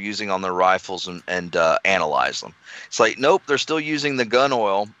rags they're using on their rifles and analyze them. It's like, nope, they're still using the gun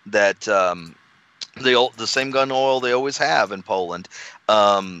oil that the same gun oil they always have in Poland.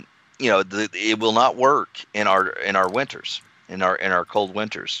 It will not work in our winters. In our cold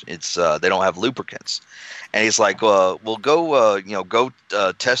winters, it's they don't have lubricants, and he's like, "Well, go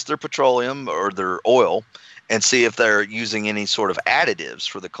test their petroleum or their oil, and see if they're using any sort of additives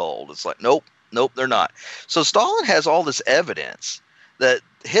for the cold." It's like, nope, they're not. So Stalin has all this evidence that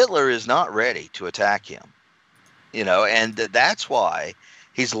Hitler is not ready to attack him, and that's why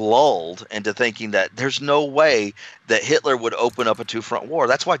he's lulled into thinking that there's no way that Hitler would open up a two-front war.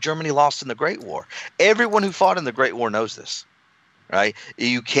 That's why Germany lost in the Great War. Everyone who fought in the Great War knows this. Right?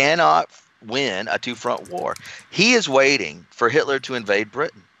 You cannot win a two-front war. He is waiting for Hitler to invade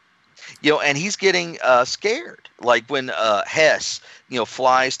Britain. And he's getting scared. Like when Hess,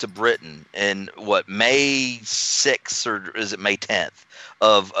 flies to Britain in May 6th, or is it May 10th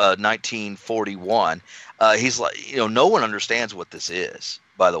of 1941. He's like, no one understands what this is.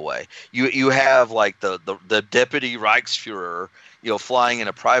 By the way, you have like the deputy Reichsfuhrer, flying in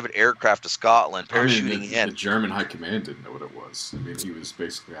a private aircraft to Scotland, parachuting in. The German high command didn't know what it was. I mean, he was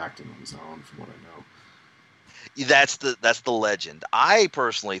basically acting on his own, from what I know. That's the legend. I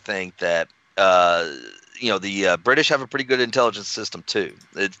personally think that the British have a pretty good intelligence system too.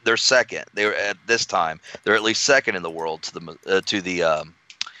 They're second. They're at this time. They're at least second in the world to the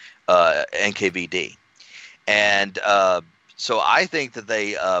NKVD, and so I think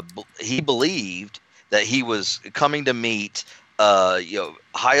that he believed that he was coming to meet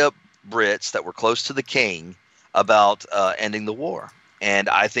high up Brits that were close to the king about ending the war, and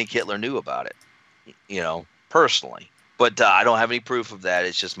I think Hitler knew about it, personally. But I don't have any proof of that.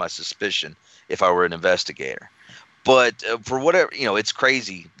 It's just my suspicion if I were an investigator. But for whatever, it's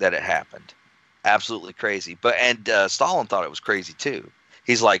crazy that it happened. Absolutely crazy. And Stalin thought it was crazy too.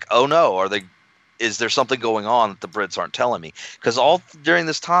 He's like, oh no, is there something going on that the Brits aren't telling me? Because all during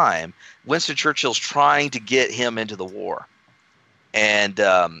this time, Winston Churchill's trying to get him into the war. And,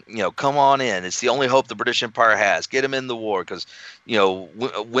 come on in. It's the only hope the British Empire has. Get him in the war, because,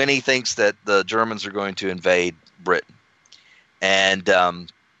 Winnie thinks that the Germans are going to invade Britain. And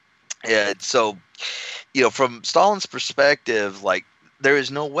so, from Stalin's perspective, like, there is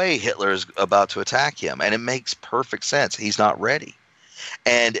no way Hitler is about to attack him. And it makes perfect sense. He's not ready.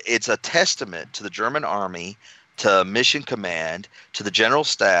 And it's a testament to the German army, to Mission Command, to the General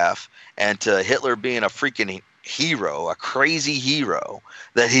Staff, and to Hitler being a freaking hero, a crazy hero,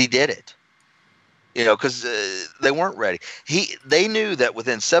 that he did it. Because they weren't ready. They knew that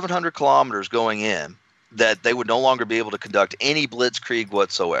within 700 kilometers going in, that they would no longer be able to conduct any blitzkrieg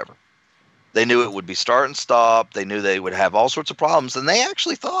whatsoever. They knew it would be start and stop. They knew they would have all sorts of problems. And they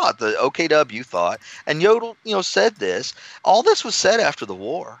actually thought, the OKW thought, and Jodl, said this. All this was said after the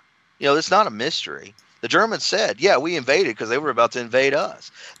war. It's not a mystery. The Germans said, yeah, we invaded because they were about to invade us.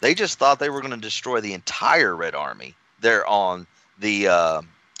 They just thought they were going to destroy the entire Red Army there on the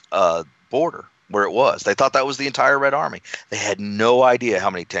border where it was. They thought that was the entire Red Army. They had no idea how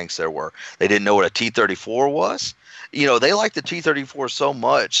many tanks there were. They didn't know what a T-34 was. They liked the T-34 so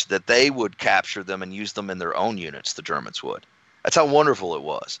much that they would capture them and use them in their own units, the Germans would. That's how wonderful it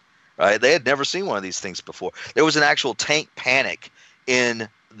was, right? They had never seen one of these things before. There was an actual tank panic in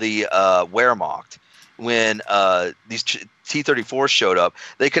the Wehrmacht when these T-34s showed up.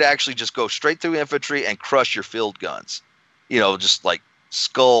 They could actually just go straight through infantry and crush your field guns, just like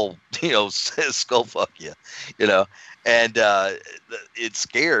skull fuck you, and it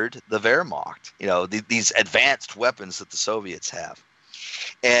scared the Wehrmacht, these advanced weapons that the Soviets have.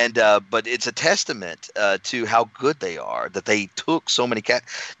 And but it's a testament to how good they are that they took so many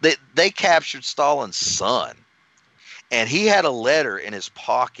they captured Stalin's son, and he had a letter in his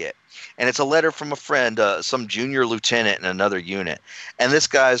pocket, and it's a letter from a friend, some junior lieutenant in another unit, and this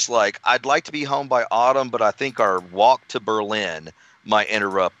guy's like, I'd like to be home by autumn, but I think our walk to Berlin might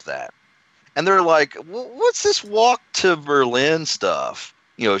interrupt that. And they're like, what's this walk to Berlin stuff,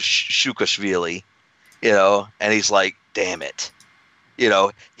 Shukashvili, and he's like, damn it.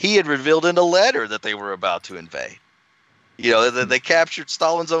 He had revealed in a letter that they were about to invade. They captured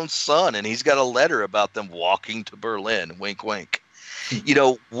Stalin's own son, and he's got a letter about them walking to Berlin. Wink, wink.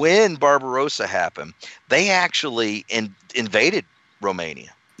 When Barbarossa happened, they actually invaded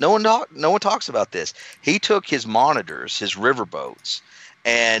Romania. No one talks about this. He took his monitors, his riverboats,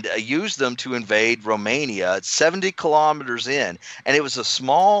 and used them to invade Romania 70 kilometers in. And it was a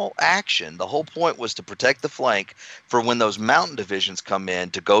small action. The whole point was to protect the flank for when those mountain divisions come in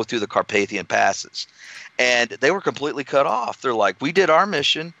to go through the Carpathian passes. And they were completely cut off. They're like, we did our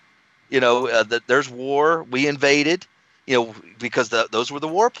mission. There's war. We invaded, because those were the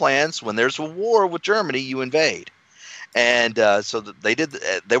war plans. When there's a war with Germany, you invade. And so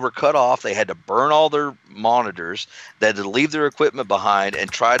they were cut off. They had to burn all their monitors. They had to leave their equipment behind and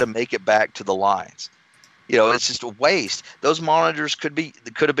try to make it back to the lines. It's just a waste. Those monitors could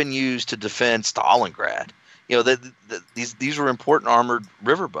have been used to defend Stalingrad. These were important armored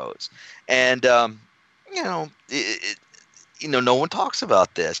riverboats. And, no one talks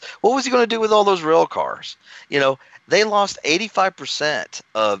about this. What was he going to do with all those rail cars? They lost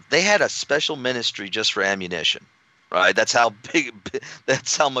 85% they had a special ministry just for ammunition. Right, that's how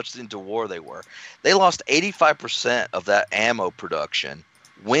much into war they were. They lost 85% of that ammo production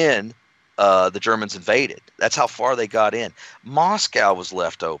when the Germans invaded. That's how far they got in. Moscow was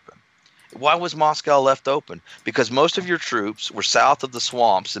left open. Why was Moscow left open? Because most of your troops were south of the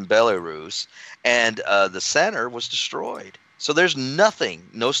swamps in Belarus, and the center was destroyed. So there's nothing,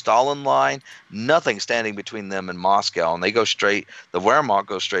 no Stalin line, nothing standing between them and Moscow, and they go straight. The Wehrmacht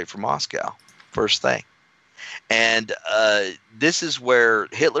goes straight for Moscow, first thing. And this is where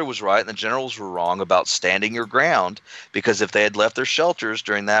Hitler was right and the generals were wrong about standing your ground, because if they had left their shelters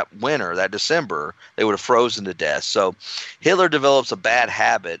during that winter, that December, they would have frozen to death. So Hitler develops a bad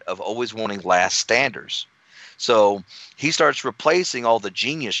habit of always wanting last standers. So he starts replacing all the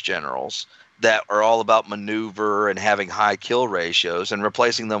genius generals that are all about maneuver and having high kill ratios and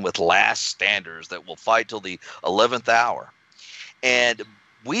replacing them with last standers that will fight till the 11th hour. And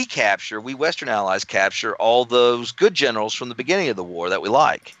we Western allies capture all those good generals from the beginning of the war that we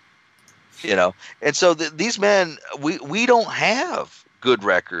like, and so these men, we don't have good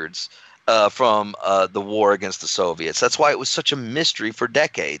records from the war against the Soviets. That's why it was such a mystery for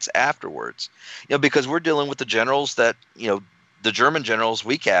decades afterwards, because we're dealing with the generals that, the German generals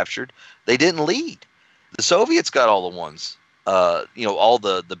we captured, they didn't lead. The Soviets got all the ones, all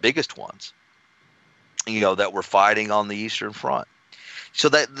the biggest ones, that were fighting on the Eastern Front. So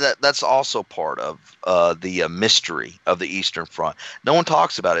that's also part of the mystery of the Eastern Front. No one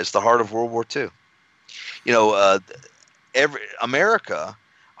talks about it. It's the heart of World War II. America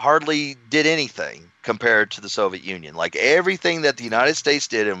hardly did anything compared to the Soviet Union. Like, everything that the United States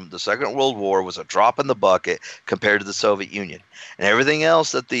did in the Second World War was a drop in the bucket compared to the Soviet Union. And everything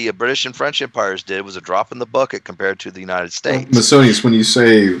else that the British and French empires did was a drop in the bucket compared to the United States. Masonius, when you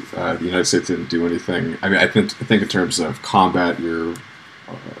say the United States didn't do anything, I mean, I think in terms of combat, you're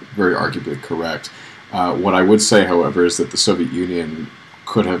very arguably correct. What I would say, however, is that the Soviet Union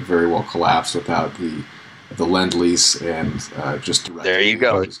could have very well collapsed without the Lend-Lease and just direct. There you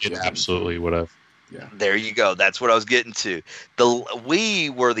go. It absolutely would have. Yeah. There you go. That's what I was getting to. We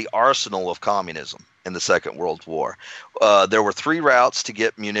were the arsenal of communism in the Second World War. There were 3 routes to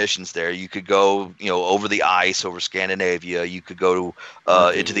get munitions there. You could go, over the ice, over Scandinavia. You could go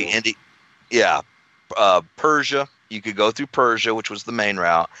into the Persia. You could go through Persia, which was the main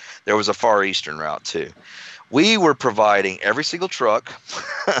route. There was a Far Eastern route too. We were providing every single truck,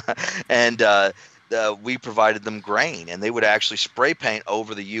 and we provided them grain, and they would actually spray paint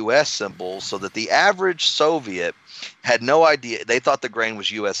over the U.S. symbols so that the average Soviet had no idea. They thought the grain was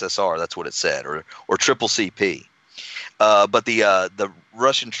USSR. That's what it said, or triple CP. But the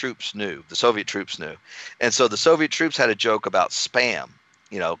Russian troops knew, the Soviet troops knew. And so the Soviet troops had a joke about spam,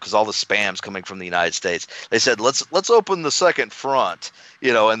 because all the spam's coming from the United States. They said, let's open the second front,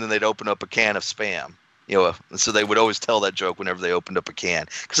 and then they'd open up a can of spam. And so they would always tell that joke whenever they opened up a can,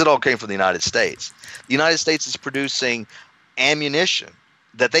 because it all came from the United States. The United States is producing ammunition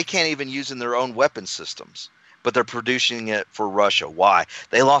that they can't even use in their own weapon systems, but they're producing it for Russia. Why?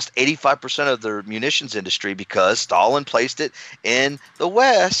 They lost 85% of their munitions industry because Stalin placed it in the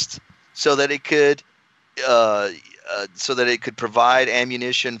West so that it could provide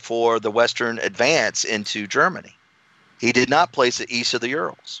ammunition for the Western advance into Germany. He did not place it east of the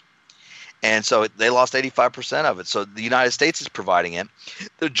Urals. And so they lost 85% of it. So the United States is providing it.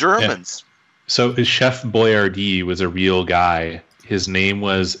 The Germans. Yeah. So Chef Boyardee was a real guy. His name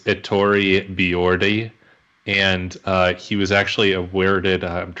was Ettore Biordi. And he was actually awarded,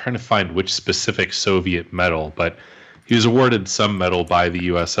 I'm trying to find which specific Soviet medal, but he was awarded some medal by the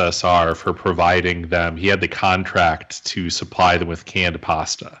USSR for providing them. He had the contract to supply them with canned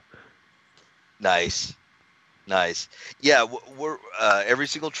pasta. Nice. Yeah, we're every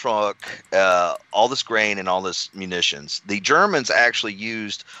single truck, all this grain and all this munitions. The Germans actually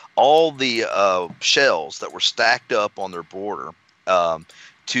used all the shells that were stacked up on their border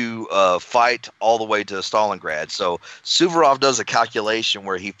to fight all the way to Stalingrad. So Suvorov does a calculation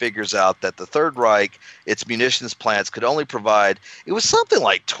where he figures out that the Third Reich, its munitions plants, could only provide, it was something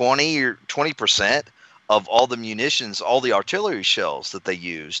like 20% of all the munitions, all the artillery shells that they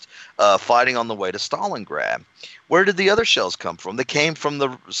used fighting on the way to Stalingrad. Where did the other shells come from? They came from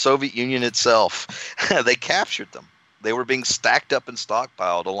the Soviet Union itself. They captured them. They were being stacked up and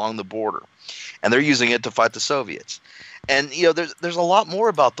stockpiled along the border, and they're using it to fight the Soviets. And there's a lot more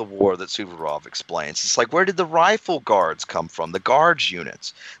about the war that Suvorov explains. It's like, where did the rifle guards come from? The guards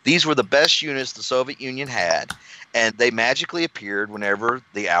units. These were the best units the Soviet Union had, and they magically appeared whenever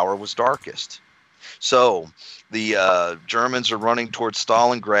the hour was darkest. So the Germans are running towards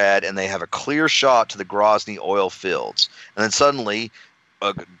Stalingrad, and they have a clear shot to the Grozny oil fields. And then suddenly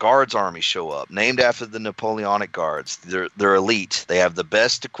a guards army show up, named after the Napoleonic Guards. They're elite. They have the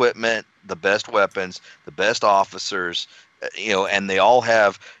best equipment, the best weapons, the best officers, and they all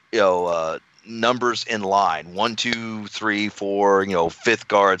have, numbers in line, 1, 2, 3, 4, 5th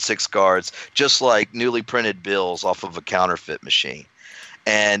guard, 6th guards, just like newly printed bills off of a counterfeit machine.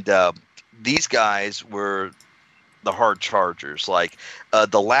 And these guys were the hard chargers. Like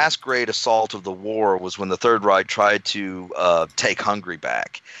the last great assault of the war was when the Third Reich tried to take Hungary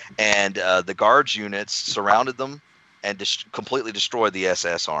back, and the guards units surrounded them and completely destroyed the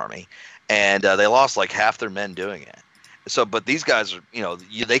SS army, and they lost like half their men doing it. So, but these guys are,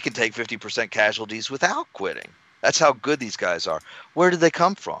 they can take 50% casualties without quitting. That's how good these guys are. Where did they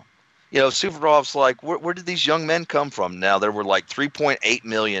come from? Suvorov's like, where did these young men come from? Now, there were like 3.8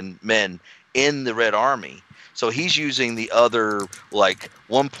 million men in the Red Army. So he's using the other like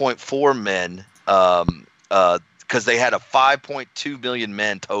 1.4 men because they had a 5.2 million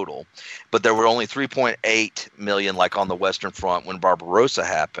men total, but there were only 3.8 million like on the Western Front when Barbarossa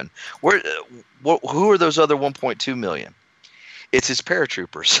happened. Who are those other 1.2 million? It's his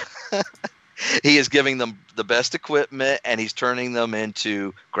paratroopers. He is giving them the best equipment, and he's turning them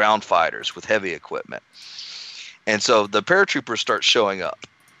into ground fighters with heavy equipment. And so the paratroopers start showing up,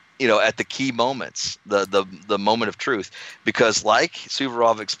 at the key moments, the moment of truth. Because like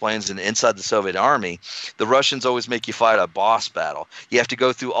Suvorov explains in Inside the Soviet Army, the Russians always make you fight a boss battle. You have to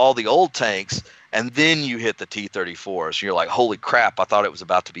go through all the old tanks, and then you hit the T-34s. And you're like, holy crap, I thought it was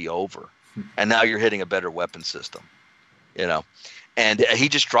about to be over. And now you're hitting a better weapon system, And he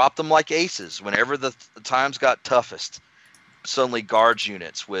just dropped them like aces. Whenever the times got toughest, suddenly guards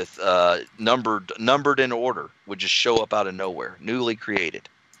units with numbered in order would just show up out of nowhere, newly created.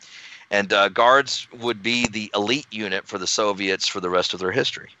 And guards would be the elite unit for the Soviets for the rest of their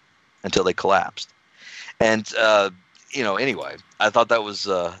history until they collapsed. And anyway, I thought that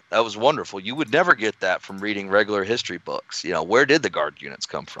was wonderful. You would never get that from reading regular history books. Where did the guard units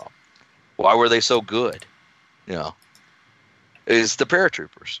come from? Why were they so good? It's the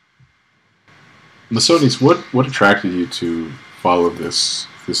paratroopers. Masonius, what attracted you to follow this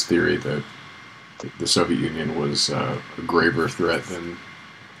theory that the Soviet Union was a graver threat than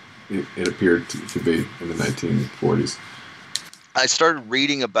it appeared to be in the 1940s? I started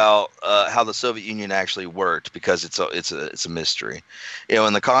reading about how the Soviet Union actually worked because it's a mystery.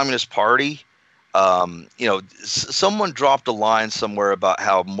 In the Communist Party, someone dropped a line somewhere about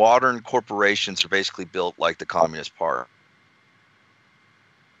how modern corporations are basically built like the Communist Party.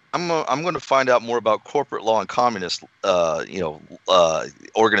 I'm going to find out more about corporate law and communist,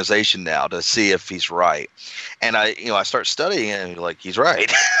 organization now to see if he's right. And I start studying it, and like, he's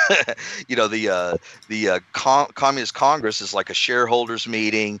right. The Communist Congress is like a shareholders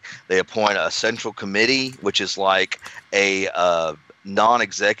meeting. They appoint a central committee, which is like a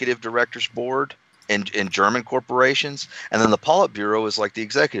non-executive directors board in German corporations, and then the Politburo is like the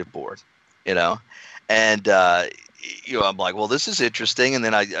executive board, and I'm like, well, this is interesting. And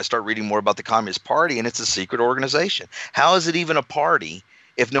then I start reading more about the Communist Party, and it's a secret organization. How is it even a party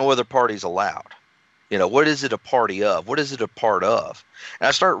if no other party is allowed? What is it a party of? What is it a part of? And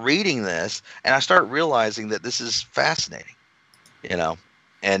I start reading this, and I start realizing that this is fascinating,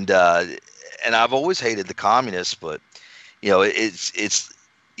 and I've always hated the communists, but it's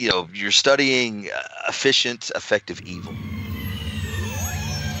you're studying efficient, effective evil.